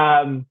that.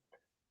 And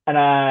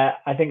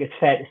I think it's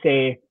fair to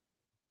say,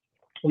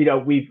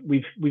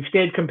 we've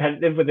stayed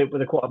competitive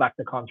with a quarterback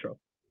that can't throw.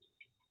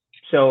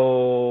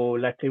 So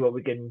let's see what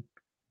we can.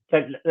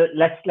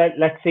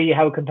 Let's see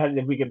how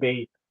competitive we can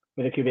be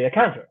with a QB that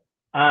can throw.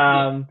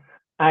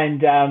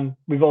 And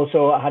we've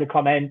also had a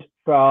comment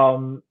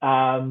from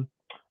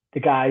the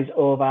guys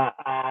over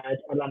at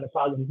Atlanta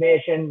Falcons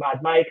Nation,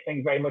 Mad Mike. Thank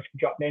you very much for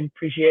dropping in.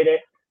 Appreciate it.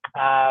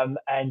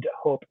 And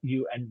hope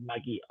you and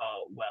Maggie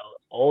are well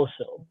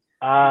also.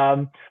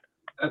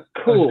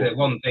 Cool.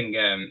 One thing,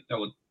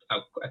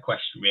 a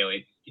question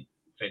really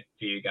for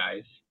you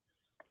guys.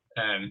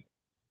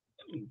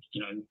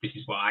 This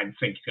is what I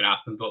think is going to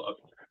happen, but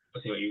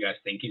I'll see what you guys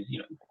think. Is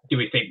do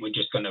we think we're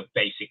just going to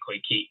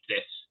basically keep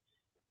this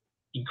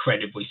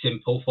incredibly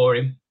simple for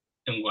him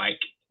and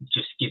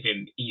just give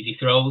him easy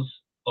throws,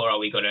 or are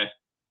we going to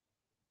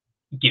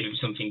give him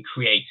something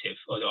creative,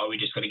 or are we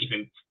just going to give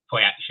him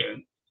play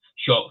action,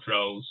 short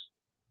throws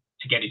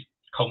to get his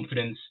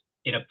confidence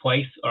in a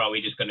place, or are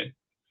we just going to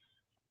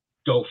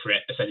go for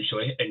it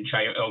essentially and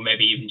try, or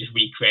maybe even just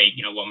recreate,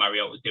 what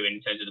Mariota was doing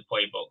in terms of the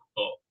playbook?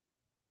 But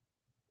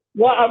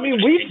well, I mean,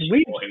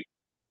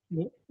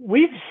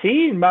 we've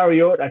seen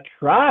Mariota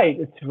try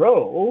to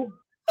throw,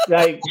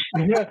 like,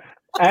 and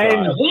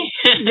I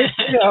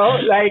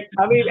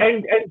mean,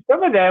 and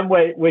some of them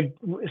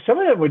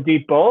were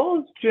deep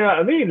balls. Do you know what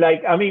I mean?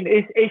 Like, I mean,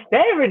 it's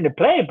there in the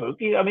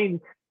playbook. I mean,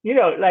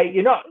 like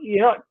you're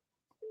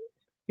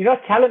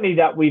not telling me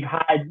that we've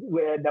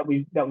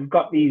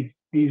got these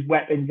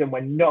weapons and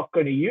we're not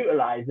going to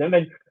utilize them.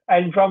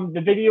 And from the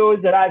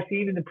videos that I've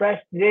seen in the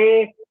press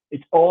today,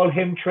 it's all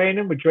him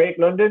training with Drake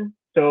London.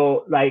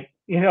 So I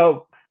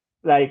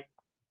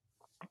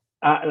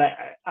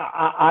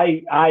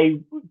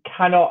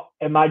cannot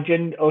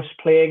imagine us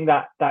playing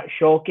that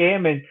short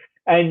game,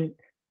 and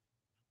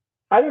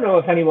I don't know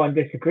if anyone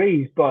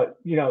disagrees, but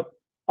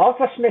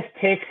Arthur Smith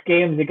takes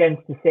games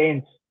against the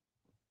Saints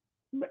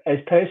as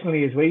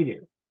personally as we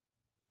do.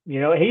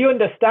 He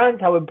understands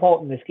how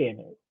important this game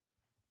is.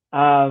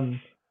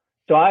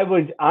 So I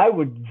would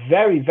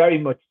very, very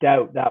much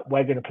doubt that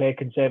we're going to play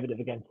conservative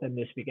against them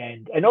this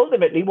weekend. And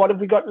ultimately, what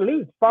have we got to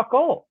lose? Fuck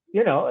all.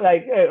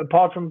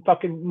 Apart from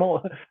fucking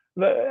more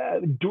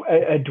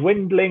a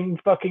dwindling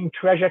fucking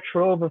treasure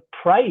trove of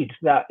pride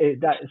that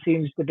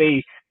seems to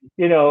be,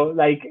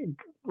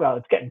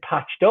 it's getting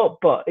patched up,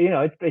 but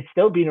it's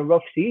still been a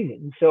rough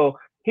season. So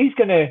he's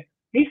gonna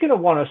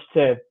want us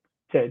to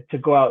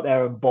go out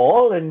there and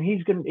ball, and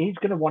he's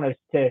gonna want us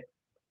to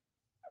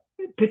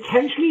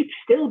potentially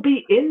still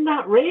be in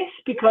that race,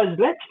 because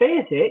let's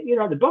face it,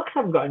 the Bucks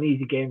haven't got an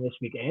easy game this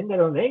weekend, I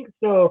don't think.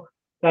 So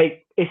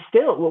we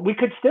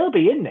could still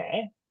be in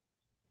there.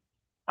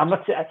 I'm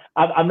not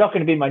going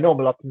to be my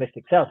normal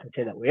optimistic self and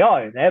say that we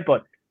are in there,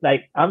 but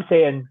I'm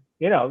saying,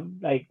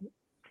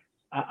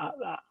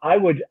 I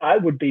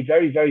would be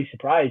very, very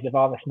surprised if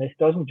Arthur Smith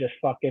doesn't just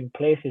fucking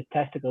place his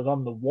testicles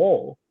on the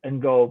wall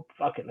and go,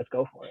 fuck it, let's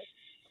go for it.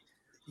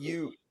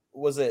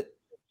 Was it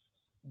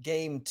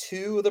game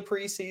 2 of the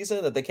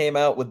preseason that they came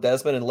out with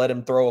Desmond and let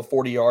him throw a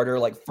 40-yarder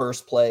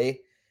first play,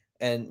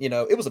 and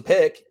it was a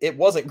pick. It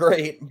wasn't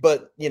great,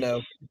 but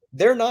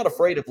they're not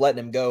afraid of letting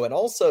him go. And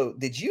also,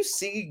 did you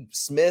see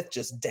Smith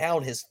just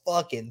down his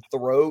fucking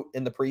throat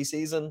in the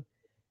preseason?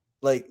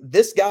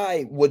 This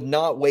guy would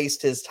not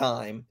waste his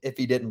time if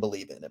he didn't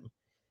believe in him.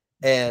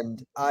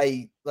 And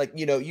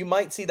you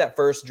might see that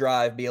first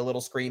drive be a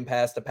little screen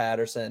pass to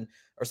Patterson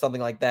or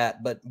something like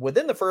that, but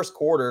within the first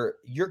quarter,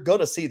 you're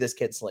gonna see this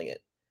kid sling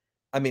it.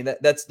 I mean,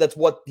 that's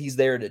what he's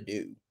there to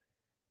do.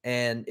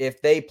 And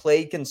if they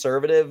played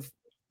conservative,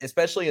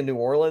 especially in New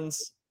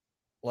Orleans,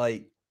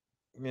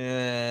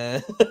 yeah.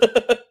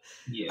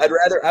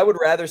 I would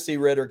rather see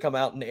Ritter come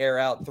out and air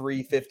out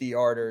 3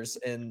 50-yarders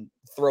and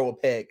throw a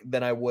pick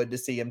than I would to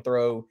see him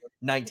throw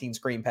 19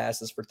 screen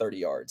passes for 30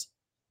 yards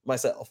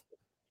myself.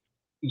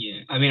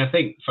 Yeah, I mean, I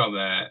think from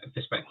a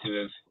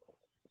perspective of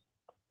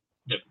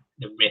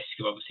the risk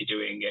of obviously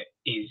doing it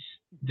is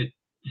the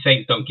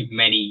Saints don't give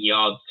many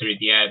yards through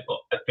the air, but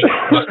I think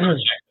I don't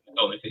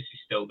know if this is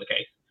still the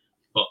case,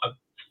 but I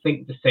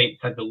think the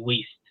Saints had the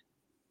least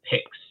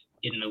picks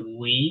in the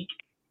league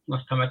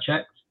last time I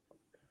checked.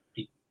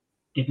 They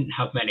didn't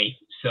have many,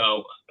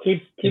 so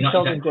keep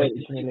talking great.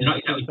 They're not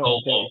exactly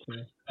goal.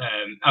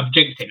 I've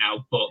jinxed it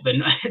now, but they're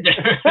not.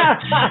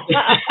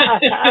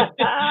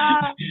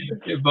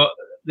 But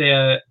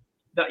they're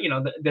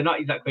not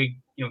exactly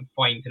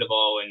flying to the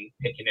ball and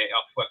picking it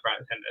off left, right,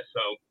 and centre.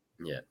 So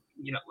yeah.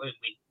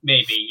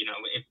 Maybe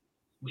if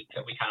we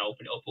can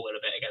open it up a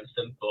little bit against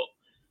them,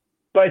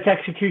 but it's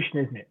execution,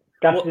 isn't it?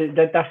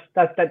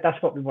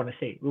 That's what we want to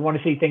see. We want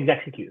to see things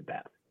executed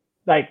better.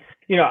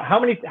 How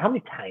many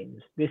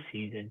times this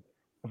season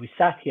have we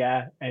sat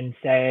here and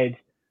said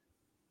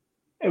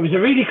it was a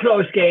really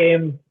close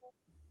game,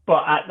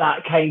 but at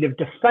that kind of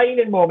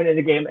defining moment in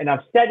the game, and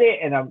I've said it,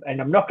 and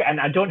I'm not, and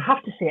I don't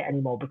have to say it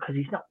anymore because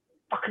he's not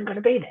fucking going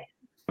to be there.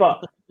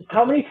 But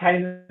how many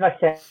times have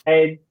I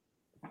said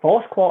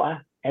fourth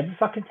quarter, every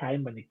fucking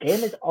time when the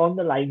game is on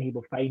the line, he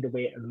will find a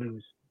way to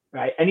lose,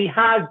 right? And he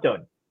has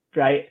done,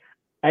 right?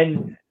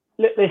 And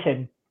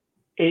listen,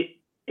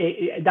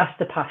 that's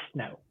the past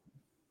now,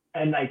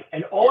 and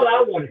all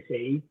I want to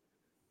see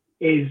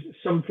is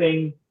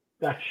something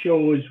that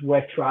shows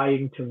we're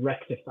trying to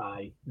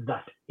rectify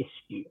that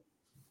issue.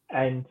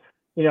 And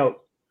we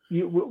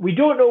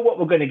don't know what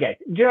we're going to get.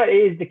 Do you know what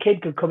it is? The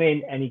kid could come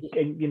in and he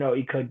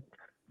could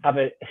have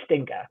a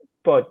stinker,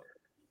 but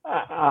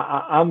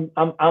I'm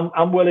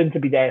willing to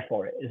be there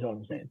for it, is what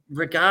I'm saying.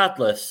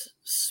 Regardless,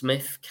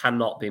 Smith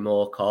cannot be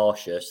more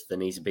cautious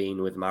than he's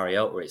been with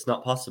Mariota. It's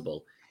not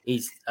possible.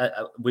 He's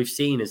we've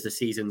seen as the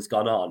season's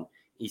gone on,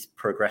 he's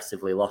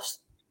progressively lost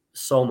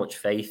so much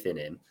faith in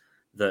him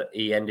that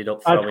he ended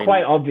up throwing That's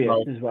quite obvious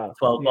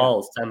 12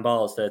 balls, 10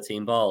 balls,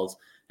 13 balls,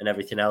 and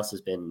everything else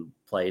has been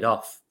played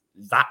off.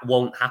 That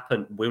won't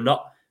happen.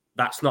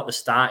 that's not the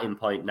starting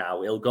point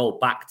now. He'll go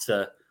back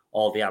to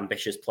all the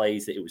ambitious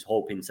plays that he was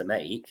hoping to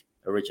make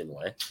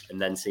originally,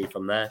 and then see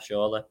from there,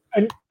 surely.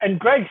 And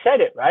Greg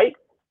said it, right?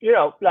 You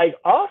know, like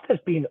Arthur's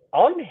been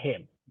on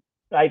him,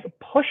 like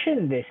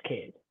pushing this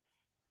kid.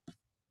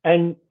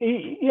 And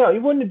he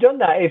wouldn't have done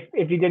that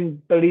if he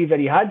didn't believe that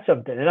he had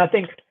something. And I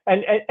think,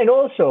 and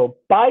also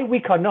bye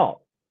week or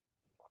not,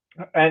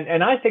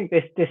 and I think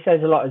this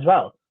says a lot as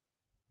well.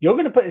 You're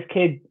going to put this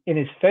kid in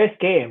his first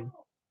game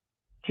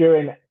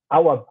during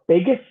our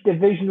biggest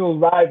divisional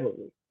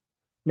rivalry.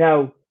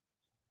 Now,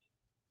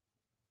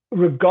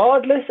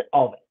 regardless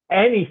of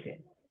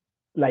anything,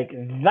 like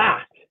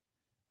that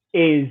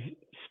is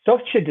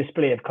such a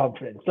display of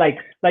confidence. Like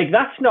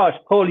that's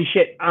not holy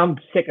shit, I'm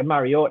sick of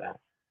Mariota.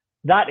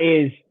 That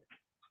is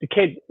the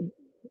kid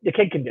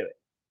can do it.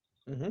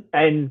 Mm-hmm.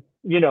 And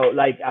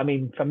like, I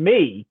mean, for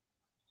me,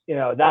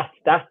 that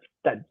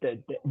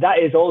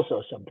is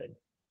also something.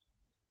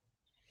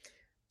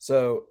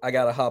 So I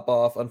gotta hop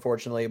off,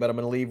 unfortunately, but I'm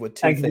gonna leave with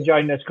two Thank things. you for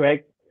joining us,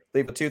 Greg.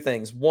 Leave with two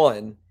things.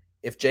 One,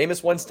 if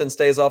Jameis Winston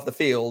stays off the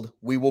field,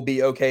 we will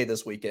be okay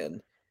this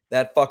weekend.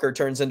 That fucker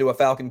turns into a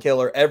Falcon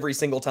killer every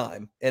single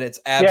time, and it's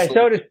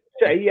absolutely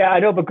I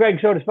know, but Greg,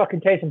 so does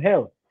fucking Taysom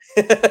Hill.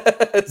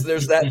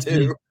 There's that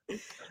too.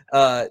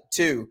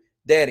 Two,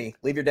 Danny,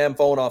 leave your damn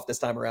phone off this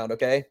time around,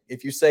 okay?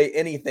 If you say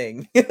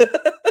anything.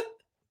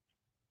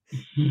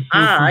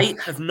 I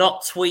have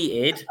not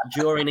tweeted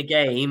during a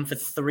game for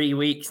 3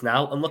 weeks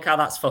now, and look how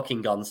that's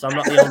fucking gone. So I'm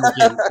not the only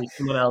dude.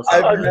 Someone else.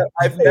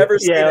 I've never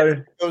seen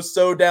it go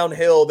so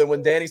downhill than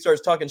when Danny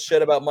starts talking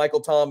shit about Michael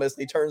Thomas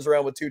and he turns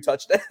around with 2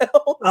 touchdowns.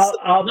 Not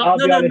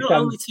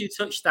only 2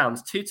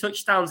 touchdowns. 2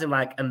 touchdowns in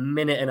like a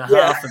minute and a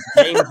half of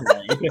the game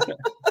today.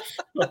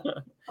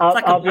 It's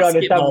like a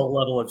basketball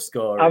level of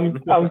scoring.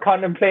 I'm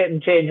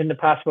contemplating changing the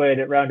password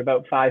at round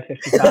about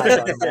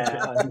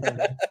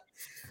 5:55.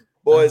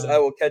 Boys, I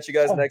will catch you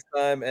guys next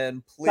time,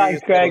 and please,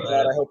 thanks, Greg.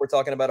 I hope we're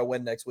talking about a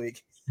win next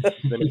week. It's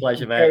been a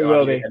pleasure, mate.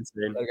 Later,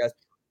 guys.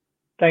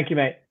 Thank you,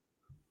 mate.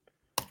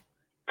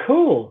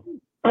 Cool.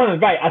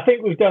 Right, I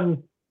think we've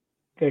done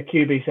the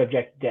QB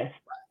subject to death.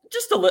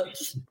 Just a little.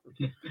 Just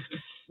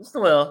a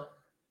little.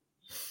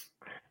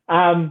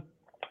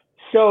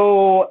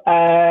 So,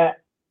 I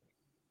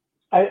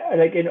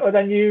like in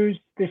other news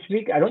this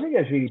week, I don't think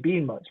there's really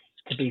been much,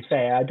 to be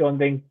fair. I don't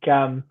think,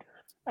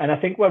 and I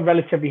think we're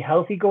relatively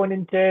healthy going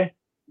into,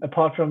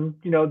 apart from,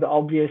 the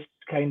obvious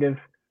kind of.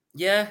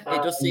 Yeah,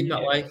 it does seem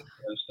that way.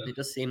 It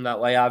does seem that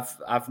way.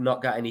 I've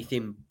not got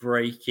anything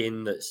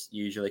breaking that's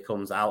usually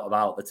comes out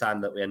about the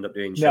time that we end up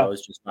doing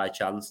shows just by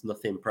chance.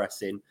 Nothing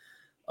pressing.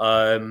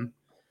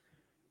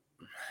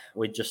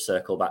 We just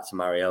circle back to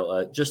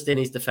Mariota. Just in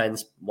his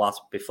defense,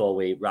 before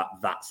we wrap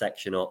that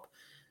section up,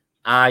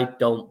 I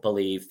don't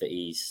believe that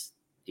he's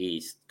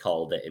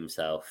called it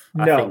himself.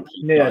 I think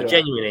he's got a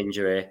genuine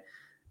injury.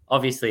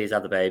 Obviously, he's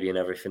had the baby and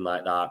everything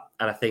like that.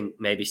 And I think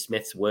maybe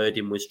Smith's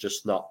wording was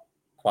just not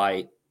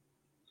quite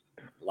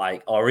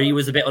or he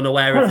was a bit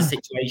unaware of the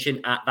situation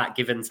at that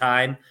given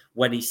time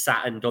when he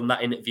sat and done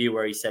that interview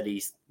where he said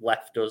he's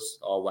left us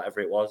or whatever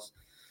it was.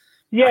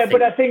 Yeah,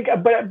 but I think,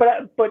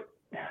 but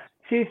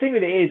see, the thing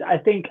with it is, I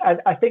think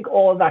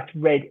all that's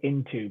read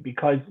into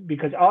because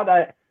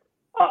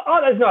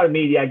Arthur's not a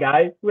media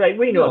guy, right?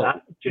 We know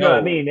that. Do you know what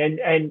I mean?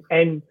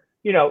 And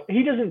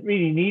he doesn't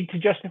really need to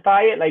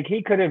justify it. Like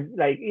he could have,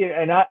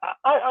 and I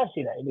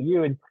see that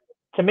interview, and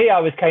to me,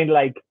 I was kind of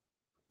like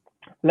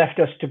left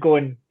us to go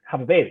and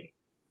have a baby,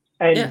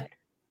 and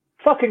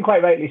fucking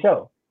quite rightly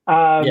so.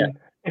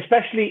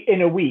 Especially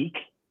in a week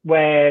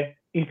where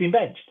he's been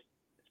benched.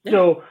 Yeah.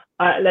 So,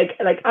 I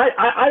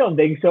don't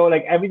think so.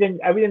 Like everything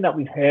that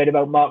we've heard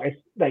about Marcus,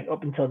 like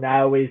up until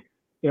now, is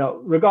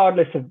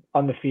regardless of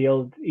on the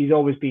field, he's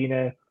always been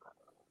a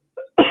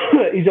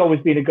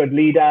good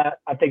leader.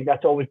 I think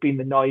that's always been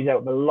the noise out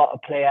of a lot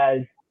of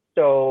players.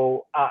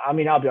 So I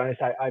mean, I'll be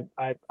honest, I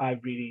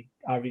really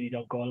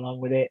don't go along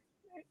with it.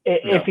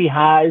 If he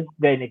has,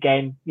 then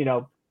again,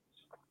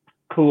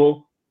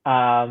 cool.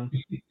 I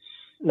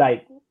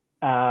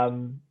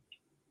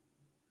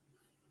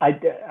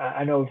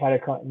know we've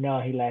had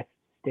he left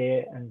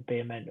State and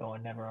Bayamento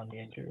never on the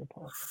injury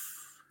report.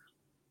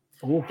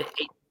 Oof.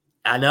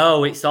 I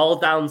know it's all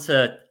down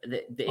to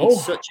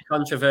it's such a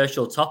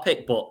controversial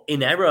topic, but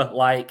in error,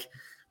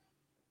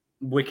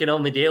 we can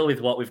only deal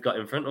with what we've got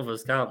in front of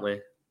us, can't we?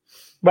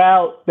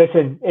 Well,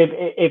 listen,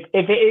 if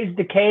it is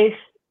the case,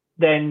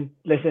 then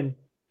listen,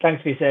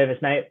 thanks for your service,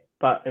 mate.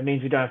 But it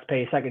means we don't have to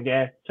pay a second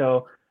year.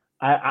 So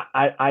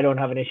I don't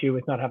have an issue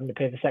with not having to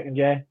pay the second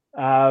year.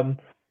 No.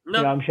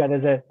 I'm sure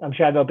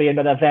there'll be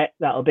another vet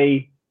that'll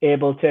be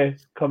able to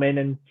come in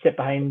and sit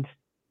behind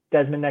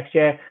Desmond next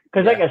year.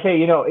 Because like I say,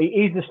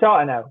 he's the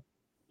starter now.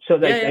 So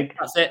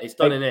that's it. It's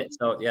done in it.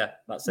 So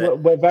that's it.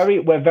 We're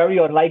very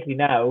unlikely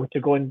now to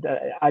go and,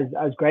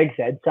 as Greg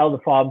said, sell the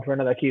farm for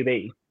another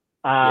QB.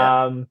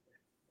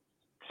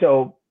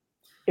 So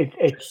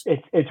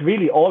it's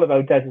really all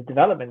about Desmond's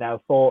development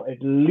now for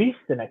at least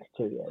the next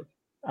 2 years.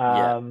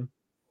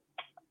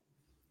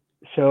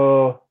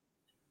 So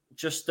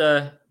just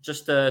a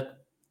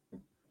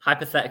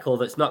hypothetical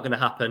that's not going to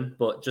happen,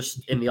 but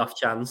just in the off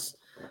chance,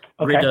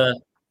 Okay. Ridder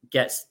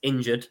gets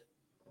injured.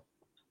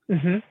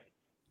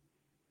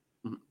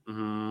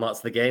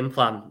 What's the game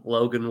plan?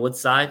 Logan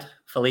Woodside,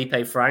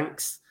 Felipe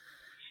Franks.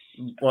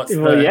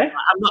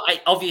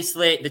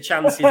 Obviously the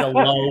chances are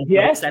low.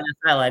 Yeah. It's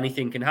NFL,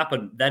 anything can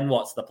happen. Then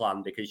what's the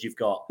plan? Because you've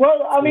got.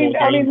 Well, I mean,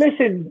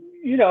 listen,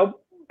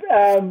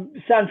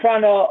 San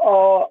Fran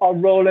are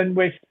rolling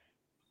with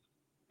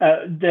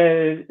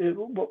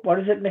what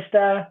is it,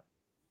 Mr.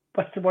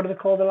 What do they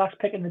call the last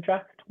pick in the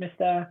draft,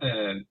 Mr.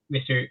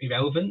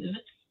 Irrelevant, is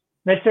it?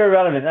 Mr.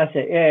 Irrelevant, that's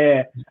it.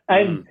 Yeah.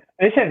 And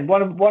listen,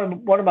 one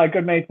of my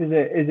good mates is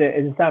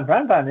a San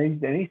Fran fan,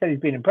 and he said he's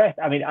been impressed.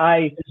 I mean,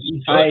 I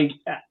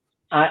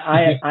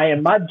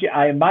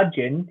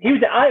imagine he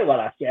was at Iowa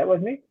last year,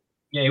 wasn't he?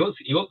 Yeah, he looks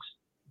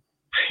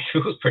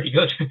pretty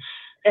good.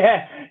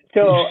 Yeah.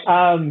 So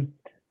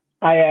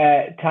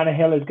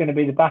Tannehill is going to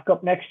be the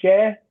backup next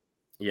year.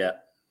 Yeah.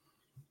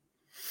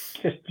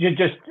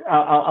 Just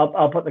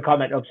I'll put the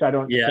comment up so I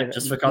don't. Yeah,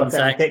 just for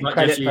context, not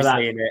just you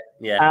saying it.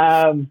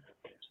 Yeah.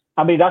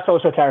 I mean, that's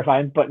also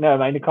terrifying, but never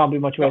mind. It can't be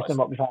much worse than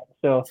what we've had.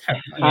 So,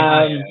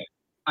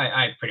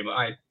 I pretty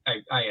much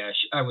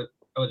I was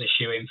a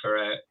shoo-in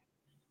for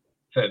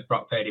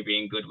Brock Purdy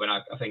being good when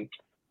I think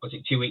was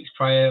it 2 weeks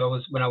prior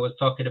when I was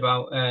talking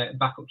about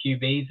backup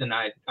QBs, and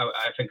I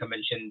think I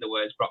mentioned the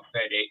words Brock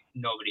Purdy.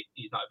 He's not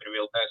even a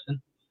real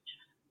person.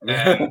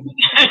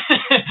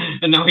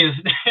 And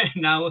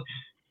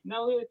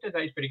now it says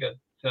that he's pretty good.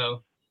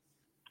 So.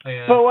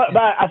 But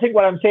I think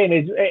what I'm saying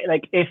is,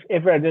 like, if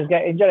Ridder does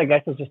get injured, I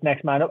guess it's just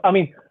next man up. I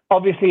mean,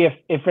 obviously,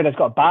 if Ridder's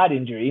got a bad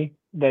injury,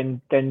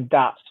 then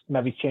that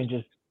maybe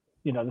changes,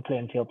 the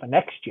playing field for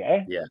next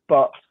year. Yeah.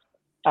 But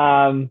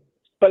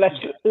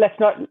let's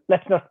not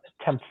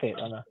tempt fate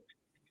on that.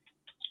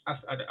 I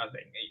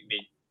think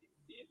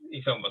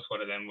it's almost one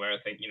of them where I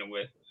think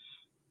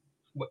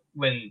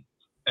when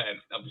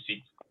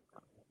obviously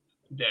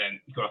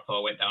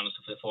Garoppolo went down and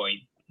stuff for the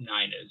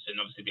 49ers, and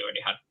obviously they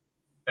already had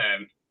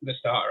the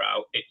starter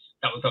out.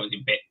 That was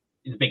obviously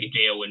a bigger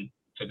deal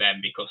for them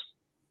because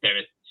they're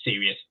a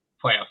serious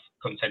playoff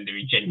contender.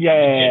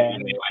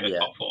 Genuinely like the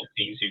top 4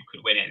 teams who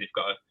could win it. And they've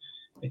got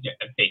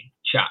a big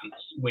chance.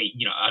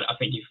 I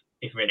think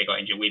if Ridder got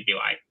injured, we'd be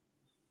like,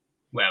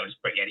 well,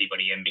 just bring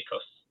anybody in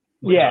because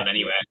we're done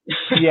anyway.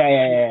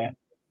 Yeah.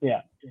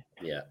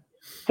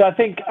 So I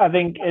think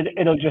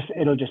it'll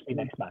just be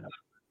next man up.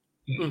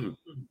 Mm-hmm.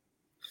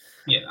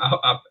 Yeah,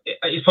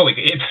 it's probably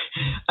good.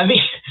 I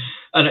mean,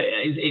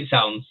 it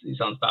sounds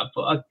bad,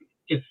 but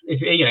if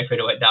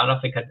Ridder went down, I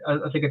think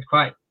I'd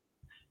quite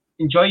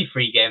enjoy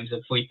 3 games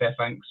of Felipe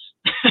Franks.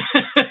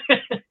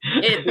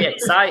 It'd be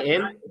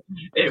exciting.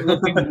 It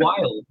would be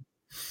wild.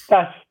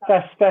 That's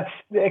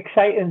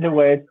exciting. The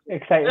word,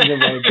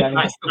 Danny.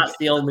 That's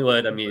the only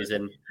word I'm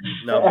using.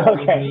 No.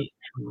 Okay.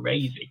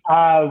 Crazy.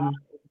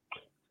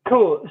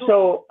 Cool.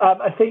 So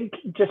I think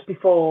just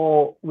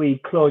before we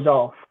close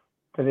off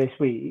for this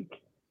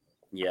week,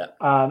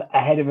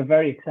 ahead of a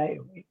very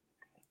exciting week,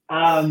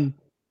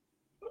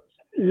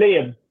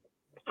 Liam,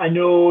 I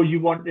know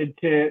you wanted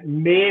to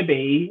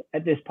maybe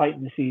at this point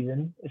in the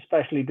season,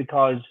 especially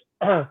because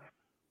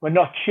we're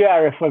not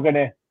sure if we're going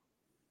to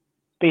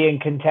be in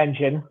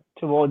contention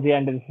towards the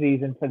end of the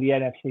season for the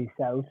NFC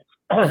South,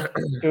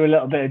 do a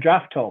little bit of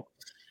draft talk.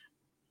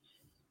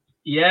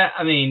 Yeah,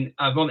 I mean,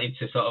 I wanted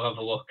to sort of have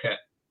a look at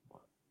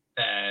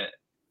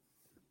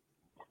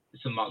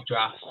some mock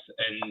drafts,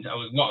 and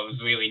what I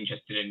was really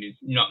interested in is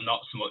not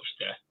so much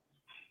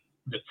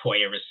the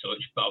player as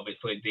such, but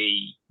obviously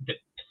the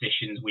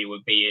positions we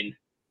would be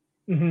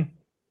in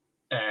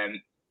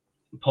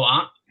put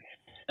at.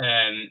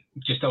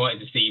 Just I wanted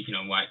to see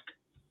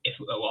if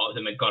a lot of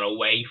them had gone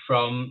away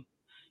from.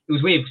 It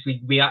was weird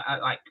because we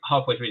like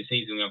halfway through the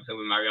season, obviously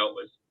when Mariota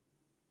was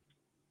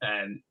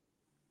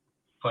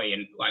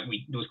playing,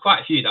 there was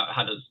quite a few that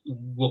had us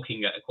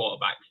looking at the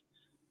quarterbacks.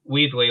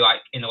 Weirdly,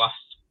 in the last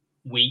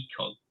week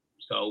or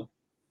so,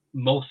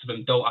 most of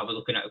them don't have a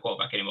looking at the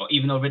quarterback anymore.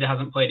 Even though Ridder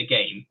hasn't played a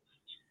game,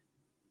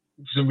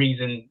 for some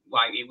reason,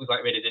 it was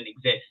like Ridder didn't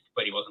exist,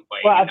 but he wasn't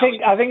playing. Well,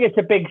 I think it's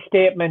a big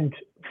statement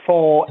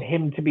for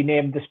him to be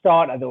named the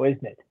starter, though,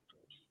 isn't it?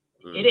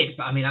 It is,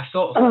 but I mean, I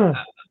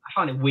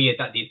found it weird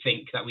that they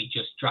think that we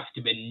just draft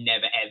him and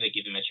never ever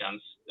give him a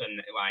chance,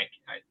 and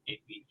it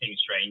seems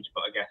strange,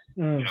 but I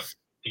guess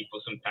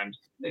people sometimes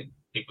do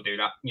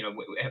that.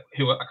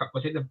 Who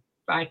was it? The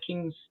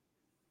Vikings?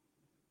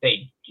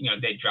 They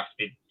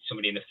drafted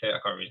somebody in the third. I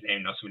can't remember his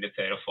name now. Somebody in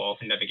the third or fourth,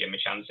 and never gave him a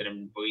chance, and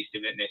then released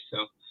him in this.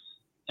 So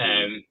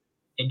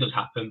it does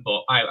happen,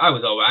 but I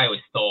always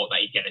thought that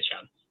he'd get a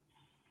chance.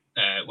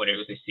 Whether it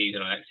was this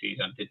season or next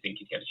season, I did think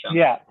he'd get a chance.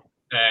 Yeah.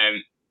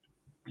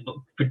 But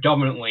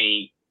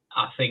predominantly,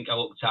 I think I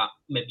looked at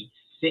maybe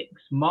 6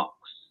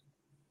 mocks.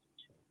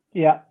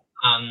 Yeah.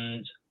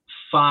 And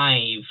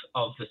 5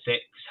 of the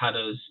 6 had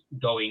us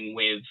going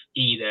with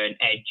either an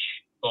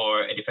edge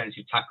or a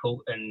defensive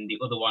tackle, and the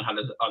other one had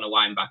us on a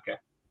linebacker.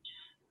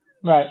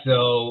 Right.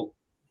 So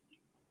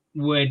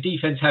we're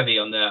defense heavy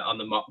on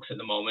the mocks at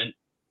the moment.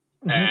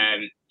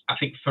 Mm-hmm. I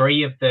think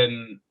 3 of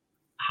them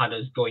had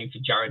us going for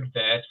Jared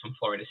Verse from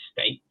Florida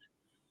State.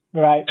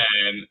 Right.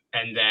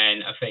 And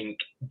then I think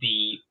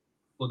the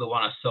other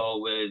one I saw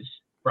was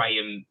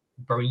Brian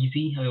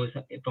Breezy, who was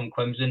from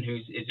Clemson,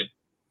 he's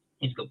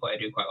a good player. I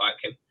do quite like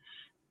him.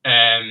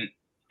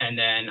 And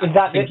then is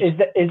that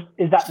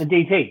the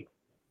DT?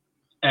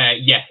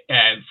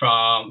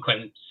 From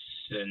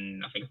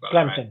Clemson, I think.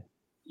 Clemson. Right.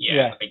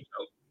 Yeah, I think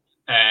so.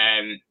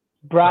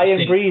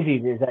 Brian Breezy,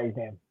 is that his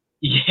name?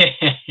 Yeah,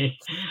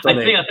 I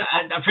think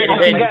I'm pretty. I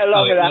can get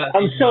along with that.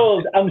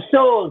 I'm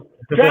sold.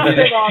 Draft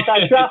him,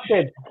 Arthur. Draft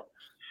him.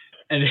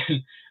 And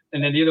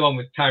then the other one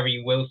was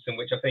Tyree Wilson,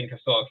 which I think I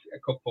saw a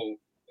couple,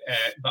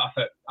 but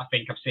I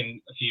think I've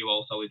seen a few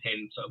also with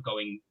him sort of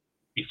going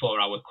before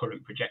our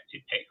current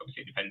projected pick.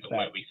 Obviously, it depends on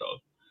where we sort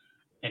of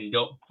end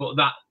up. But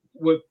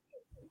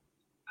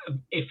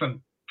if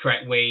I'm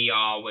correct,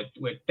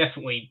 we're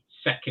definitely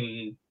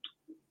second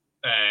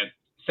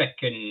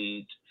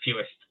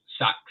fewest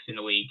sacks in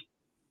the league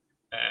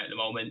at the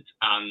moment,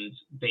 and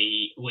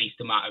the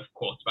least amount of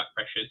quarterback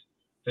pressures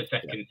for the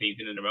second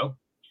season in a row.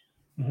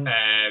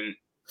 Mm-hmm.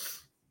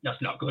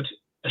 That's not good.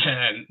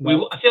 I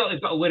feel like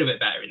it's got a little bit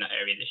better in that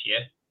area this year.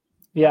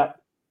 Yeah.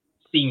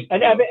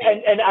 And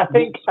I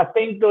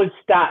think those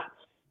stats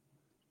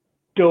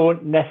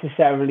don't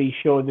necessarily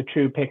show the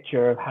true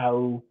picture of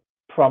how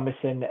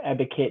promising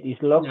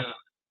Ebiketie looks.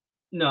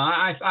 No,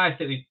 I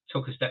think we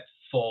took a step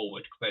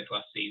forward compared to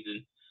last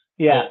season.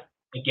 Yeah.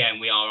 But again,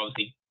 we are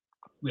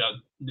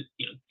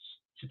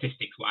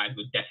statistics wise,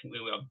 we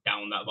are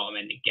down that bottom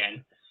end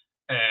again.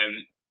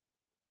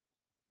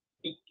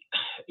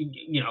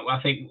 I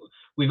think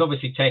we've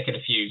obviously taken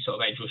a few sort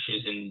of edge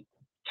rushers and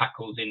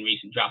tackles in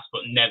recent drafts,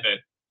 but never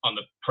on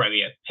the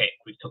premier pick.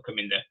 We've took them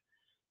in the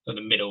sort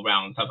of middle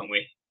rounds, haven't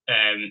we?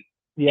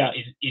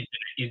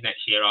 Is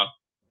next year our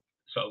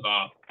sort of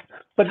our?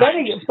 But then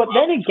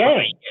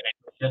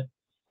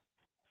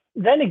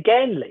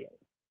again,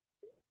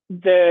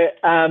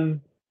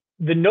 Liam,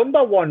 the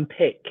number one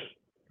pick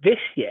this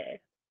year,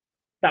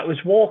 that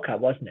was Walker,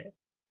 wasn't it?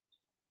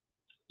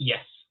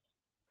 Yes.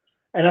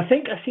 And I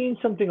think I seen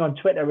something on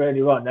Twitter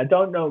earlier on. I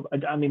don't know.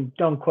 I mean,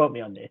 don't quote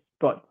me on this,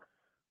 but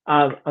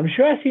I'm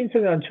sure I seen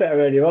something on Twitter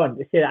earlier on.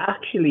 They said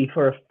actually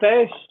for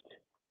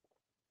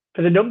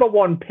the number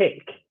one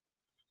pick,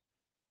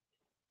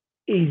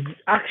 he's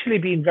actually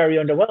been very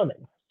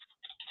underwhelming.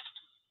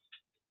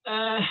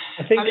 I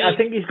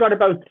think he's got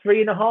about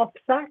 3.5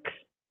 sacks.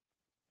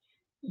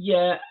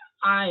 Yeah,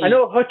 I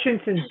know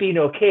Hutchinson's been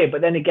okay,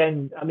 but then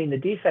again, I mean, the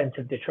defense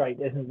of Detroit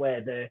isn't where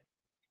the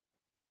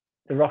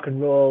rock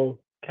and roll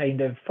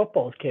kind of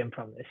footballs came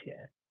from this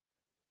year.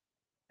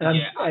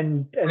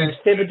 And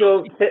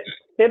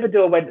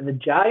Thibodeau went to the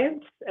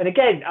Giants. And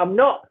again, I'm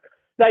not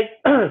like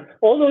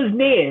all those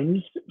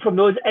names from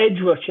those edge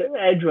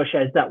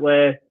rushers that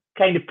were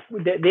kind of,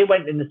 they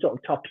went in the sort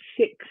of top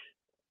 6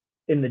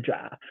 in the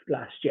draft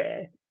last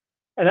year.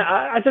 And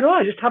I don't know,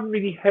 I just haven't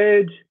really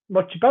heard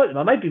much about them.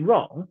 I might be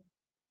wrong,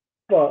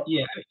 but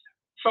yeah,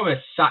 from a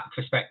sack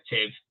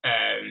perspective,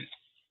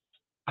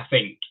 I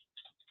think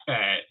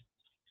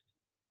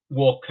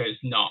Walker's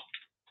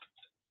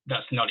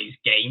that's not his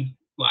game.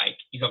 Like,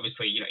 he's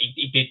obviously,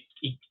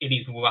 he in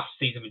his last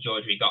season with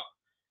Georgia, he got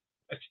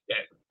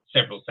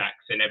several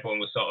sacks, and everyone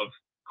was sort of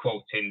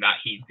quoting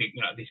that he's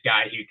this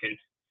guy who can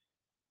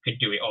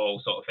do it all,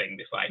 sort of thing.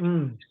 This like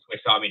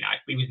Swiss Army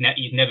knife. But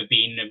he's never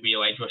been a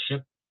real edge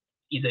rusher.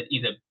 He's an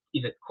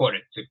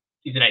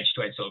edge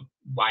to edge sort of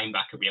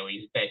linebacker. Really,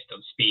 he's based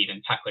on speed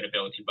and tackling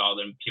ability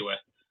rather than pure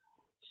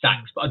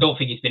sacks. But I don't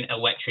think he's been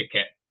electric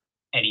at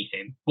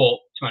anything. But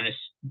to be honest,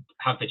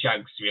 have the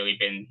Jags really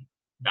been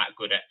that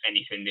good at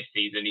anything this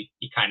season?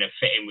 You kind of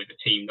fit in with the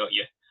team, don't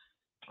you?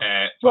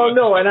 Well,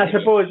 no, and I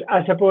suppose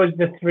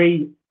the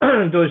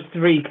those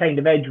three kind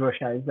of edge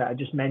rushers that I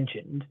just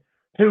mentioned,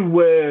 who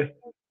were,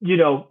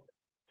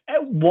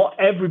 what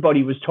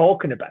everybody was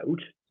talking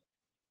about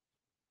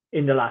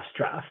in the last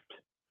draft,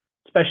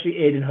 especially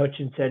Aiden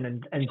Hutchinson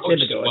and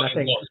Thibodeau. And I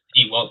think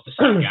he was the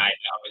same guy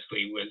that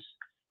obviously was.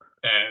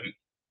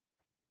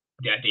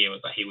 The idea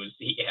was that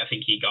I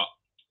think he got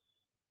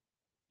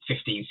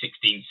 15,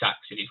 16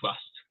 sacks in his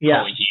last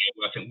college year.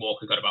 I think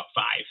Walker got about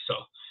 5. So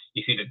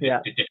you see the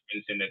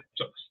difference in the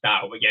sort of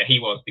style. But yeah, he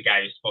was the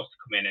guy who's supposed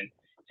to come in and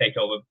take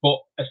over.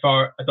 But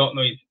I don't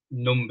know his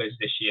numbers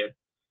this year,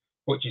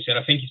 Hutchinson.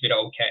 I think he's been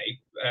okay.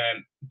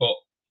 But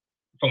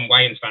from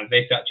Lions fans,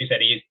 they actually said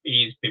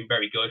he's been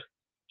very good.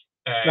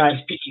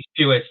 His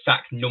pure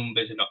sack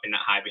numbers have not been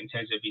that high, but in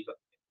terms of his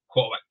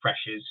quarterback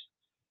pressures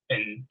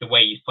and the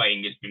way he's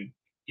playing has been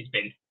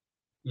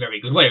very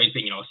good. Whether he's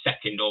been,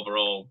 second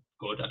overall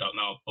good, I don't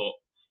know, but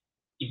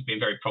he's been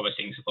very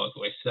promising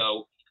supposedly.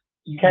 So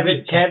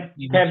Kev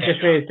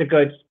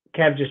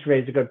just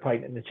raised a good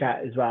point in the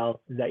chat as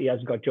well, that he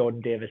hasn't got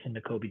Jordan Davis and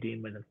Nakobe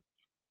Dean with him.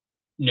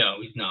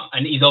 No, he's not.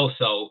 And he's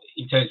also,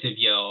 in terms of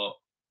your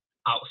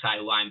outside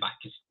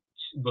linebackers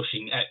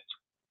rushing,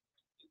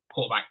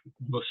 quarterback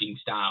rushing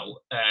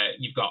style,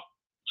 you've got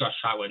Josh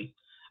Allen,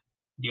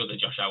 the other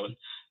Josh Allen.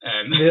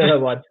 The other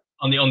one.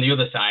 on the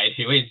other side,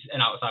 who is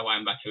an outside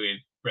linebacker with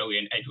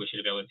brilliant edge rushing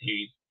ability,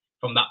 who's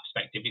from that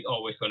perspective is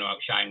always going to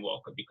outshine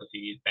Walker because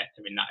he is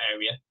better in that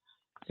area.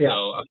 Yeah.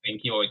 So I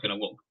think you're always going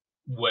to look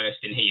worse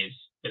than he is,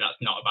 but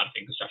that's not a bad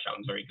thing because Josh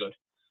Allen's very good.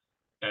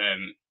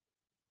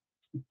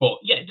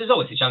 But yeah, there's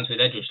always a chance with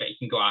edge rush that you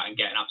can go out and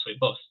get an absolute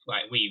bust.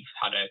 Like we've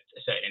had a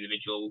certain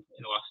individual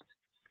in the last.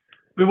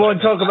 We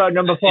won't talk about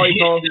number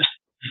 44.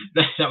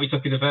 that we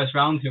took in the first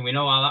round, and we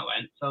know how that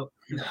went. So,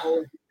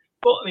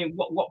 but I mean,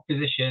 what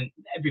position?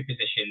 Every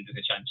position there's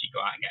a chance you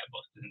go out and get a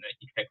bust, isn't there?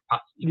 You can take a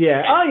pass.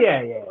 Yeah. Oh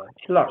yeah.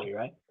 It's lottery,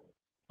 right?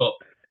 But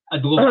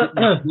I'd love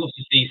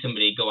to see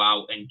somebody go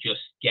out and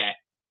just get.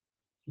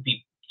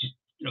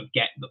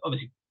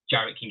 Obviously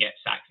Jarrett can get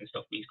sacks and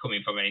stuff, but he's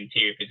coming from an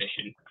interior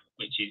position,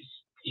 which is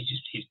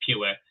just his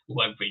pure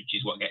leverage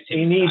is what gets him.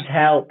 He needs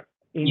help.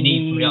 You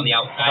need somebody on the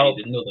outside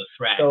as another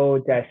threat. So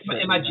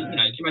desperate.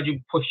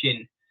 Imagine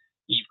pushing.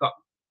 You've got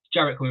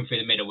Jarrett coming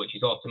through the middle, which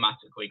is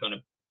automatically going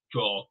to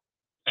draw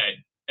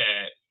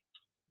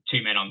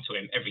two men onto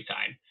him every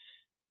time.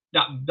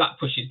 That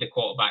pushes the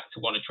quarterback to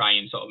want to try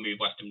and sort of move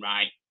left and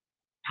right.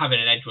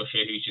 Having an edge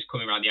rusher who's just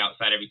coming around the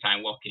outside every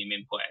time, locking him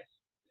in place.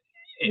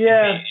 It'd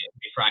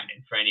be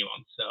frightening for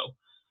anyone. So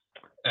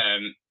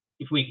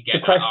if we could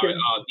get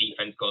our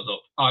defense goes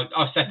up,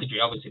 our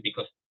secondary obviously,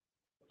 because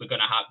we're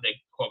going to have the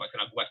quarterback's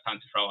going to have less time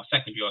to throw, our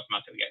secondary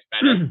automatically gets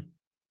better.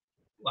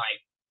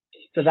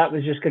 So that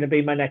was just going to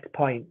be my next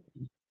point.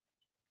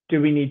 Do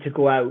we need to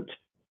go out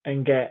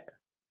and get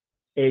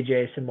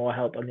AJ some more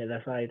help on the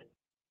other side?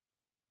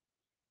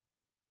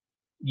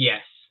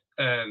 Yes.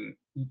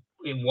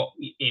 What?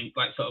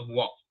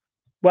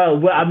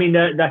 Well, I mean,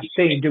 that's the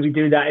thing. Do we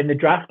do that in the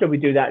draft or we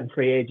do that in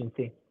free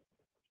agency?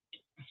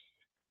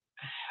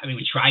 I mean,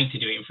 we tried to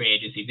do it in free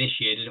agency this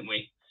year, didn't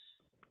we?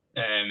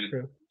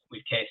 True.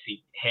 With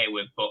Casey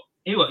Hayward, but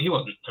he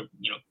wasn't,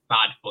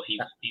 bad. But he's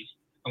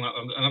I'm not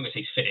going to say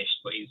he's finished,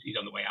 but he's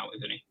on the way out,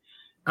 isn't he?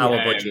 Our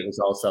budget was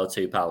also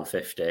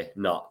 £2.50,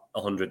 not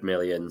 100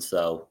 million.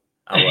 So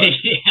our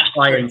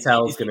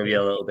clientele is going to be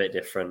a little bit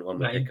different when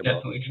we pick them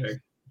up. Definitely true.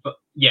 But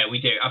yeah,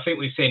 we do. I think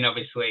we've seen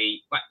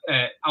obviously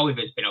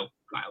Oliver's been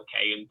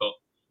okay, but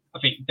I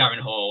think Darren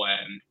Hall.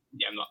 I'm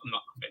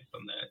not convinced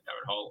on the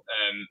Darren Hall.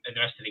 And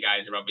the rest of the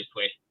guys are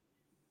obviously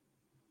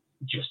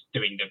just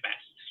doing their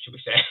best, should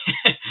we say?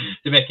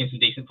 They're making some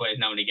decent plays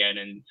now and again,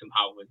 and some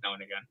Howards now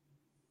and again.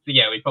 So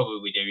yeah, we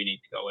probably do. We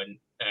need to go and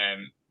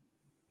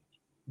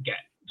get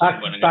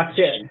back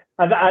to it.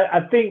 I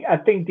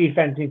think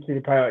defense needs to be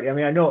the priority. I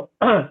mean, I know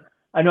I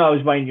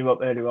was winding you up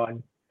earlier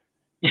on.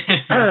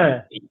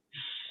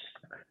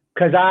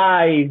 Because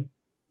I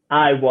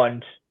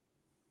want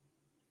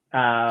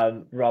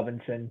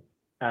Robinson,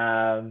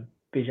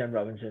 Bijan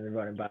Robinson, the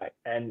running back.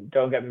 And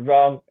don't get me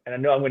wrong, and I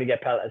know I'm going to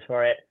get pelters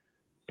for it.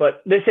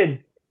 But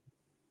listen,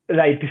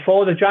 like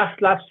before the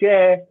draft last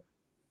year,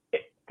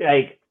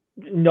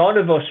 none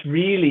of us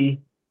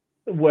really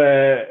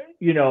were,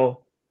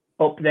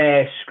 up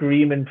there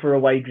screaming for a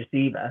wide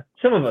receiver.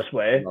 Some of us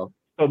were,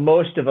 but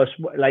most of us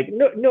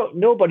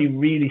nobody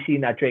really seen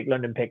that Drake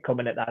London pick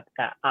coming at that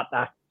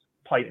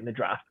point in the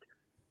draft.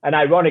 And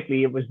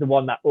ironically, it was the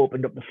one that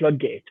opened up the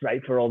floodgates,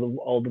 right, for all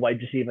the wide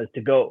receivers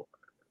to go.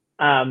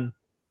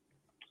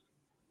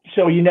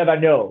 So you never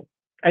know.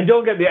 And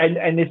don't get me,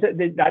 and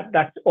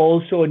that's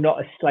also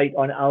not a slight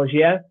on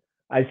Algier.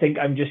 I think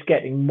I'm just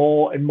getting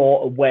more and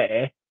more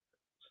aware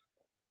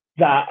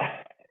that,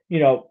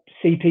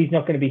 CP's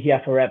not going to be here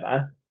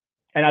forever.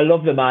 And I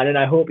love the man, and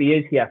I hope he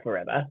is here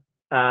forever.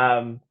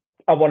 I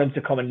want him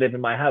to come and live in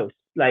my house.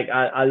 Like,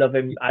 I love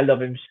him. I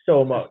love him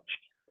so much.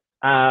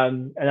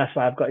 And that's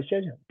why I've got his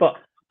jersey. But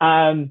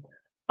I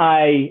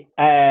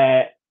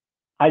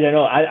don't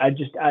know. I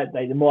just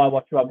the more I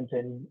watch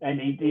Robinson, and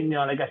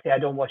like I say, I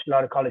don't watch a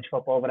lot of college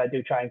football, but I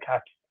do try and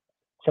catch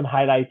some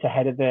highlights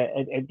ahead of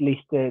at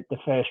least the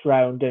first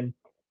round, and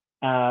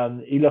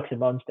he looks a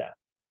monster.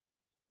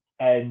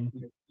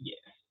 And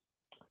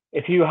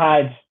if you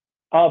had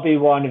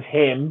RB1 of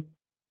him,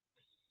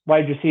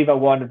 wide receiver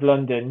 1 of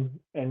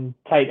London, and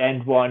tight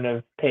end 1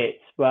 of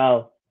Pitts,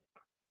 well,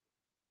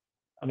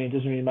 I mean, it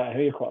doesn't really matter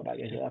who your quarterback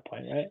is at that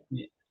point, right?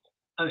 Yeah.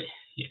 I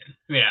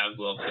would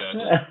love to.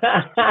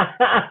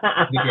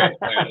 He's a great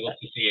player. I'd love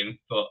to see him,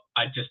 but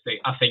I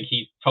think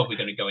he's probably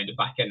going to go in the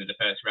back end of the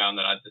first round,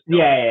 and I just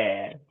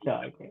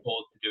don't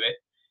afford to do it.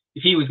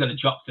 If he was going to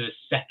drop to the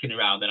second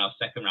round, then our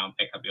second round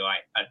pick,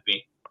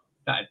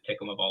 that'd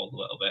tickle my balls a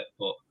little bit.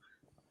 But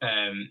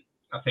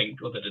I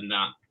think other than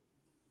that,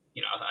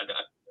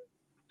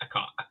 I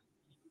can't.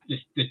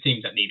 There's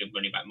teams that need a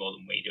running back more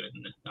than we do,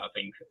 isn't there? I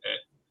think.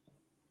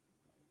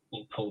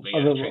 We'll pull the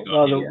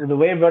trigger. The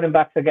way running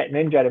backs are getting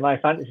injured in my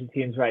fantasy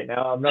teams right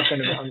now, I'm not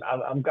going to.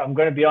 I'm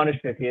going to be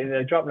honest with you.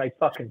 They're dropping like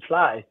fucking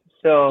flies.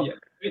 So,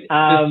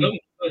 I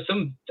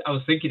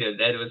was thinking the other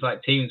day, there was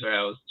like teams where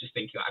I was just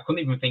thinking, I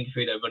couldn't even think of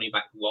who their running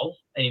back was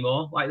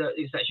anymore. Like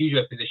that's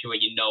usually a position where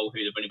you know who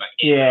the running back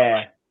is. Yeah.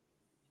 Like,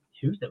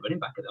 who's the running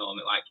back at the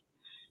moment? Like,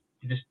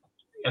 just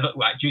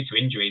due to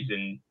injuries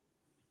and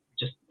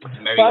just.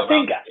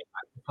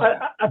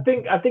 I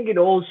think it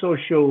also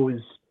shows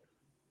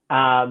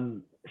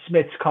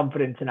Smith's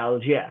confidence in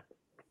Algier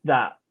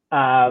that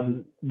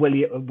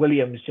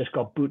Williams just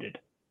got booted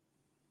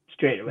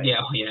straight away.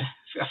 Yeah,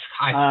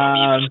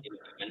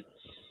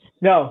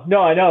 No,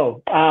 I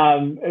know.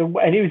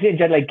 And he was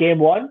injured like game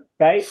one,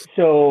 right?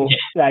 So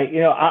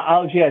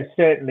Algier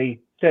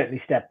certainly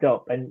stepped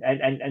up, and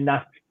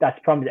that's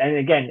promising. And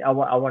again, I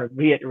want to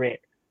reiterate,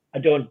 I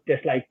don't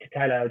dislike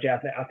Tyler Algier.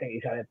 I think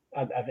he's had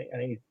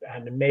he's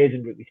had an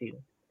amazing rookie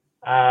season.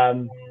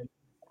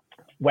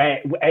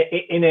 Where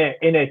in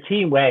a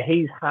team where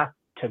he's had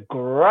to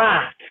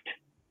graft.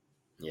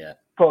 Yeah.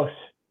 But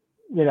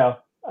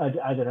I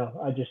don't know.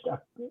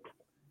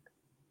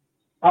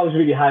 I was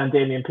really high on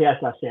Damian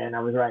Pierce last year, and I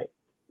was right.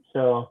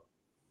 So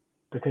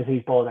because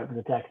he's balled out for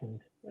the Texans,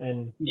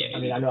 and I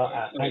mean, I know,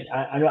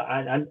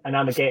 and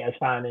I'm a Gators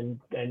fan, and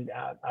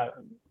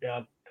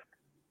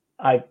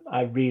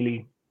I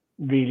really,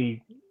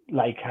 really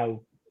like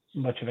how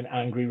much of an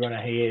angry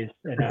runner he is,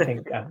 and I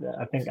think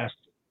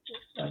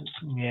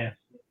yeah.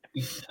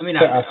 I mean,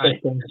 I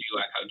do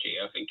like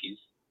Algier. I think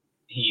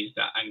he's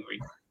that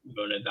angry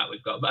runner that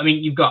we've got. But I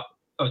mean, you've got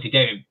obviously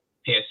Damian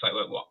Pierce. Like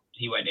what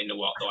he went into the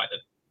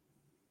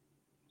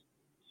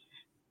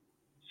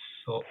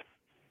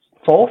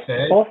fourth, I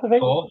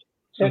think. Fourth,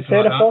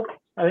 third or fourth.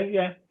 I think,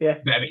 yeah.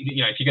 But I mean,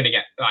 if you're going to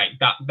get like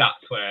that,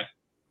 that's where if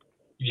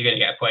you're going to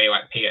get a player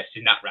like Pierce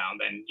in that round,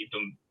 then you've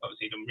done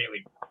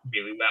really,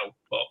 really well.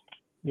 But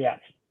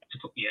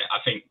I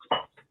think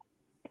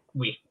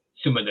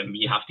some of them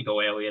you have to go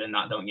earlier than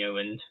that, don't you?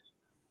 And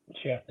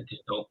sure. I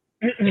just don't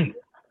think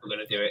we're going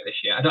to do it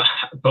this year. I don't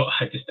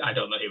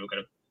know who we're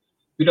going to.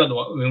 We don't know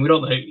what. I mean, we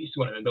don't know who. It's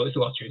one of the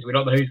lotteries. We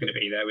don't know who's going to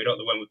be there. We don't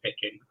know when we're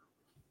picking.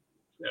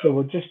 So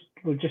we'll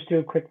just do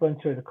a quick run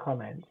through the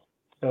comments.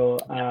 So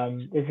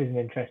this is an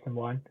interesting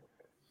one.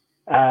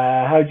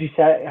 How do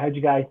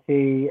you guys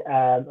see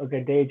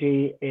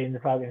Ogundeji in the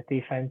Falcons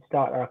defense,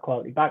 start or a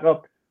quality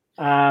backup?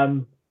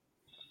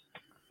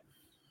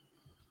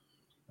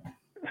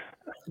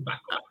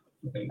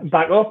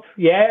 Backup,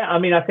 yeah. I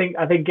mean, I think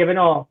given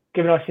our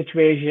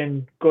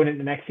situation going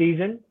into next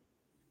season,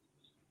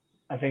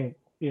 I think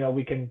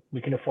we can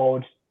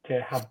afford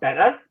to have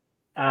better.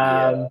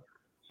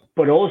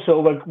 But also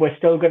we're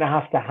still going to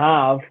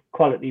have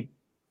quality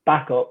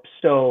backups.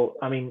 So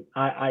I mean,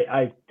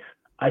 I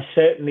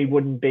certainly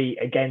wouldn't be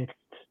against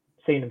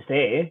seeing them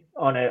stay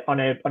on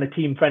a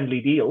team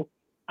friendly deal.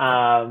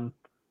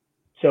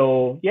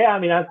 So yeah, I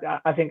mean,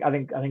 I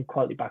think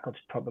quality backups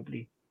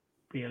probably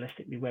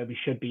realistically where we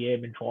should be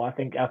aiming for. I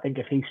think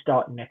if he's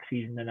starting next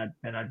season, then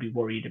I'd be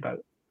worried about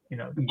the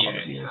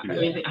quality. I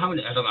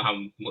don't know how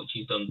much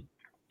he's done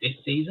this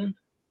season.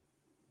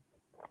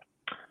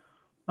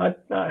 I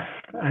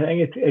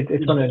think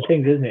it's one of the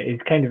things, isn't it?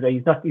 It's kind of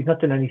he's not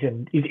done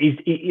anything.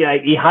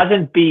 He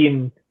hasn't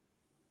been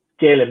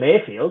Jalen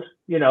Mayfield,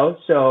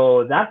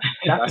 so that's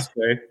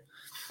true.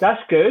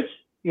 That's good,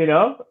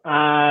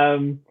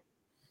 And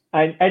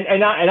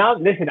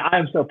listen, I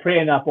am still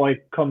praying that boy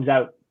comes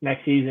out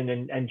next season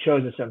and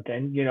shows us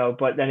something,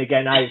 But then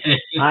again,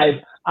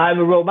 I'm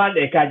a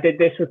romantic. I did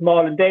this with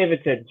Marlon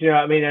Davidson. Do you know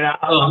what I mean? And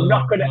I'm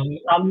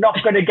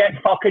not gonna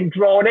get fucking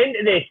drawn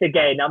into this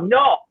again. I'm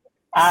not.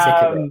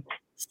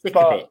 Sick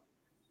of it.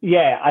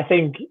 Yeah, I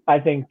think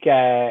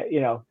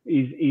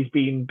he's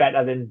been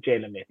better than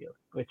Jalen Mayfield,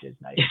 which is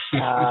nice.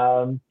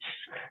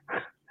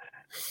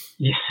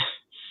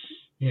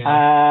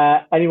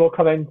 Any more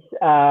comments?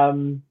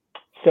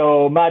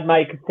 So Mad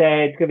Mike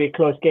said it's going to be a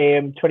close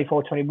game,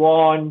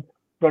 24-21.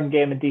 Run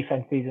game and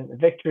defense leads into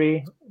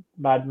victory.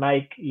 Mad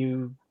Mike,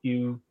 your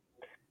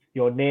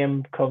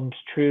name comes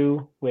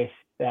true with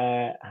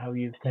how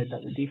you've said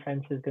that the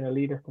defense is going to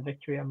lead us to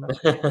victory. I'm not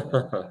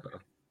sure.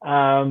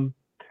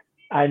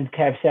 And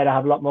Kev said I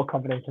have a lot more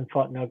confidence in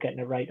Fontenot getting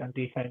it right on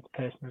defense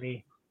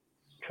personally.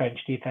 Trench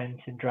defense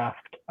in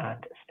draft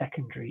and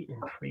secondary in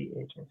free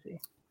agency.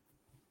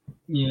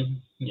 Yeah,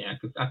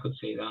 I could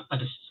see that.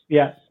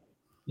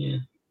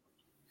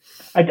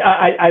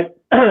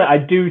 I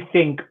do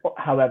think,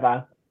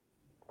 however,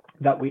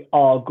 that we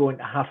are going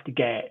to have to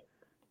get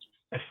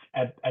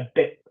a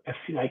bit.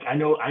 Like I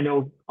know.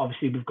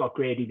 Obviously, we've got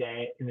Grady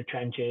there in the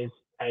trenches,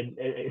 and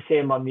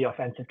same on the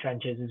offensive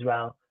trenches as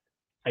well.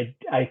 I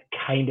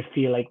kind of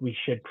feel like we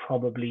should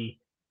probably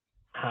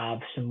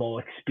have some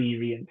more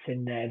experience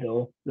in there,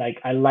 though.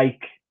 Like I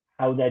like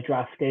how they're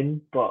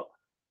drafting, but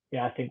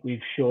I think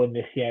we've shown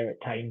this year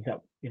at times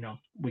that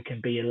we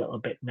can be a little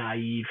bit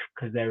naive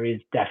because there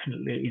is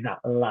definitely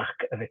that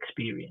lack of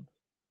experience.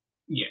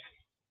 Yeah,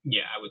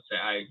 I would say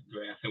I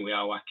agree. I think we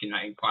are lacking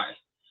that in quite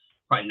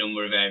a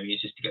number of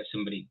areas just to get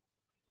somebody,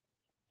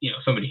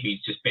 somebody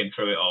who's just been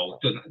through it all.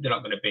 They're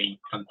not going to be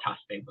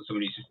fantastic, but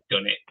somebody who's just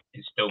done it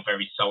is still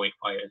very solid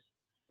players.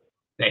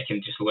 They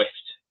can just lift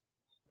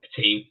a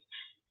team,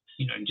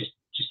 and just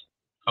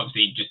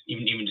obviously just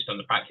even just on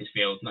the practice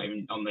field, not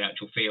even on the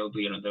actual field.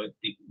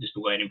 Just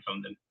learning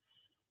from them.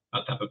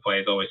 That type of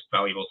player is always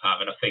valuable to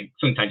have. And I think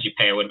sometimes you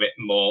pay a little bit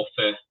more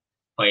for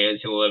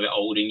players who are a little bit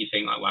older, and you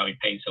think like, why are we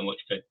paying so much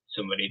for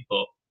somebody?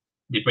 But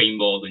they bring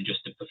more than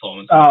just the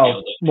performance on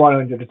the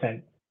field.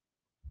 100%.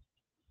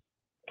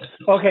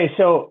 Definitely. Okay,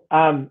 so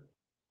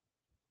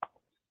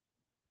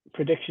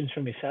predictions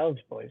from yourselves,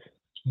 boys.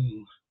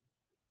 Ooh.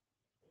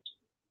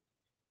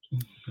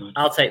 God.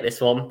 I'll take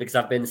this one because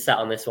I've been sat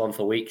on this one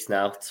for weeks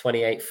now.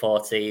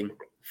 28-14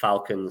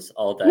 Falcons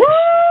all day.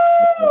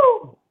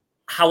 Woo!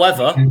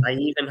 However, I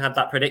even had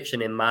that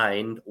prediction in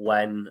mind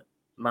when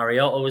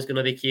Mariota was going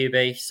to be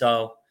QB.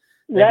 So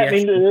Let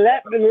me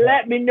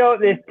note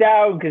this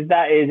down because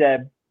that is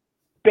a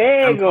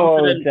big I'm old.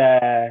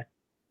 confident.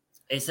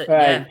 It's a,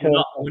 Right, yeah,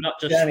 so we're not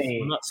just Johnny.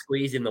 we're not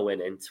squeezing the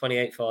winning.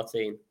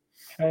 28-14.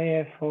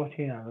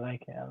 28-14. I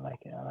like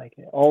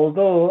it.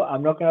 Although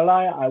I'm not gonna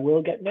lie, I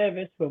will get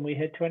nervous when we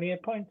hit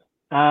 28 points.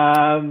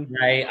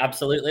 I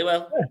absolutely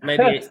will.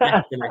 Maybe it's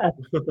destiny.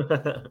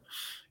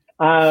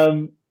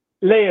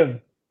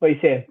 Liam, what are you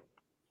saying?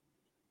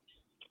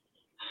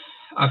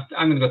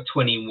 I'm going to go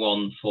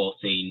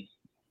 21-14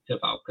 to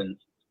Falcons.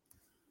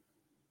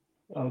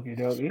 Okay.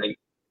 I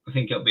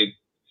think it'll be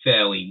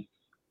fairly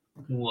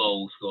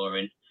low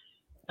scoring,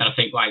 and I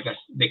think like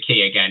the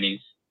key again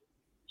is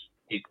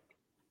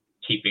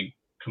keeping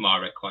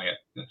Kamara quiet.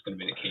 That's going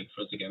to be the key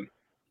for us again.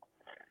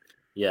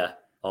 Yeah,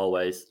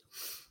 always.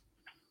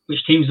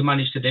 Which teams have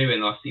managed to do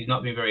in the last? He's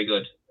not been very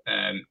good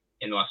in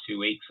the last 2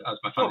 weeks as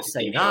my Don't fantasy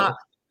say team that. shows.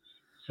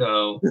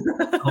 So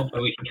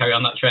hopefully we can carry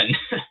on that trend.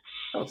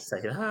 Don't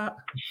say that.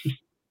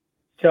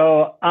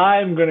 So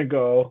I'm gonna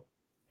go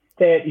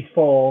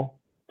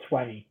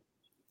 34-20.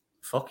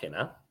 Fucking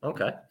hell.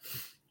 Okay.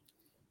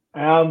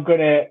 I'm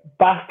gonna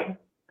back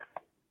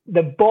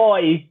the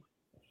boy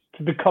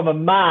to become a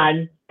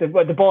man, the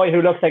boy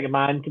who looks like a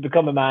man to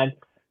become a man.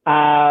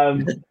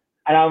 And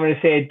I'm going to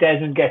say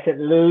Desmond gets at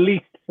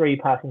least 3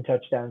 passing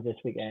touchdowns this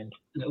weekend.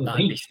 That'd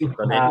be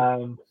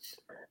stunning.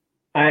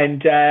 I'm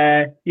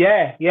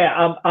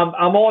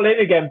all in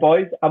again,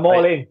 boys. I'm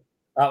all in.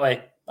 That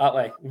way.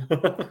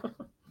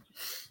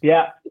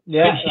 Yeah.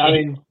 I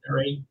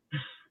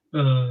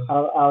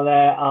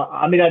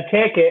mean, I'd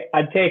take it.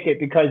 I'd take it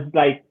because,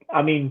 like,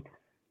 I mean,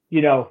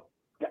 you know,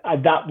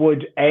 that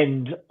would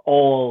end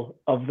all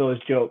of those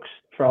jokes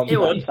from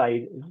that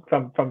side,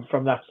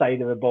 from that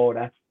side of the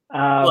border.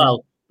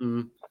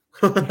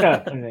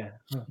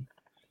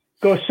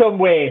 Go some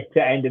way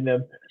to ending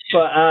them,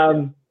 but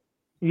I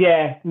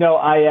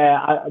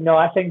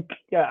think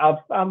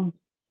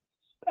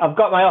I've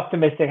got my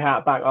optimistic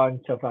hat back on,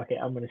 so fuck it.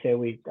 I'm gonna say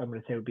we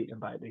beat them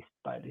by at least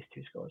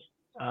 2 scores.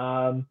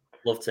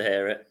 Love to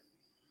hear it.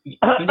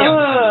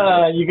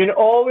 You can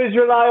always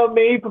rely on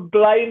me for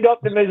blind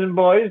optimism,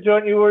 boys.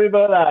 Don't you worry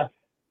about that.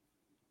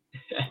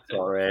 That's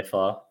what we're here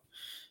for.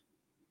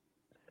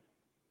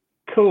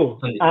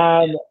 Cool.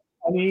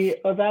 Any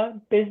other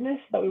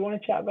business that we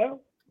want to chat about?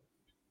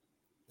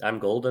 I'm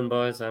golden,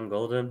 boys. I'm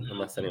golden.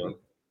 Unless anyone.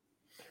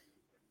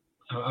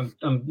 I'm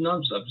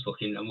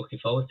looking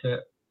forward to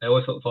it. I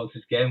always look forward to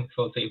this game. Look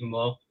forward to it even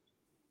more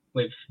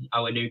with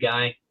our new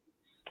guy.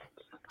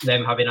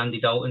 Them having Andy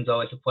Dalton's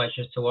always a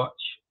pleasure to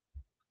watch.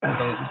 As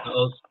long as it's not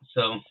us.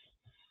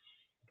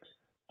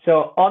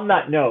 So on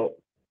that note,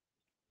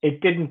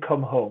 it didn't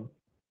come home.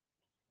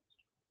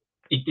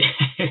 It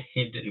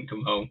didn't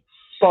come home.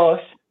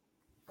 But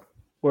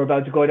we're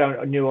about to go down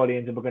to New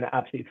Orleans and we're going to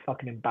absolutely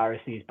fucking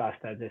embarrass these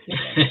bastards this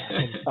weekend.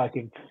 I can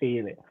fucking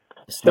feel it.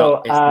 It's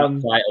not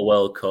quite a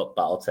World Cup,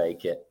 but I'll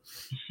take it.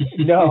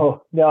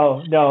 No,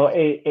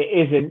 it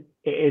isn't.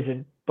 It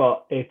isn't.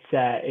 But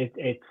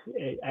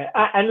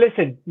and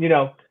listen, you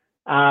know,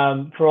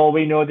 for all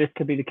we know, this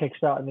could be the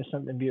kickstart and there's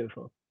something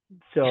beautiful.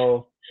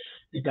 So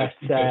let's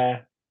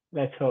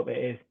hope it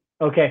is.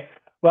 Okay.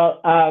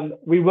 Well,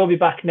 we will be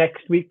back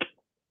next week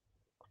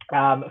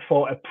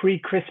for a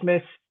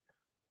pre-Christmas,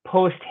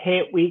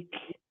 post-hate week,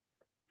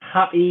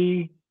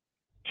 happy,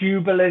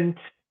 jubilant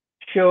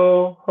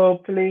show,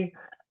 hopefully,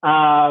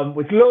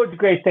 with loads of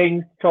great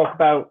things to talk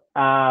about,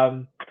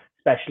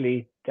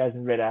 especially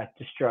Desmond Ridder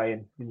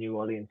destroying the New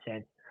Orleans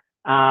Saints.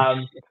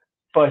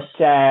 But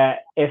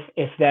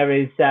if there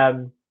is,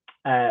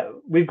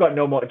 we've got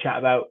no more to chat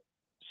about,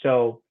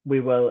 so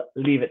we will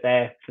leave it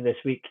there for this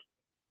week.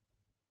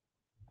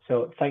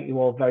 So thank you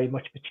all very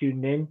much for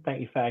tuning in. Thank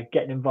you for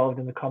getting involved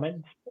in the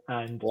comments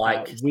and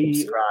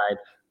subscribe,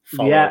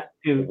 follow.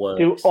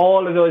 Do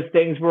all of those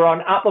things. We're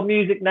on Apple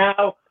Music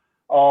now,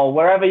 or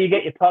wherever you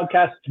get your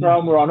podcasts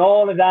from. We're on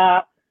all of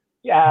that.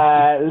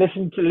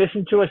 Listen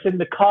to us in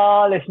the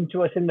car, listen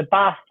to us in the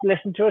bath,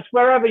 listen to us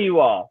wherever you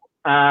are.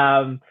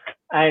 And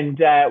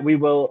we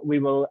will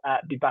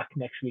be back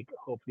next week,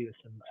 hopefully with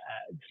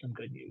some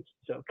good news.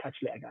 So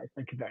catch you later, guys.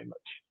 Thank you very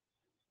much.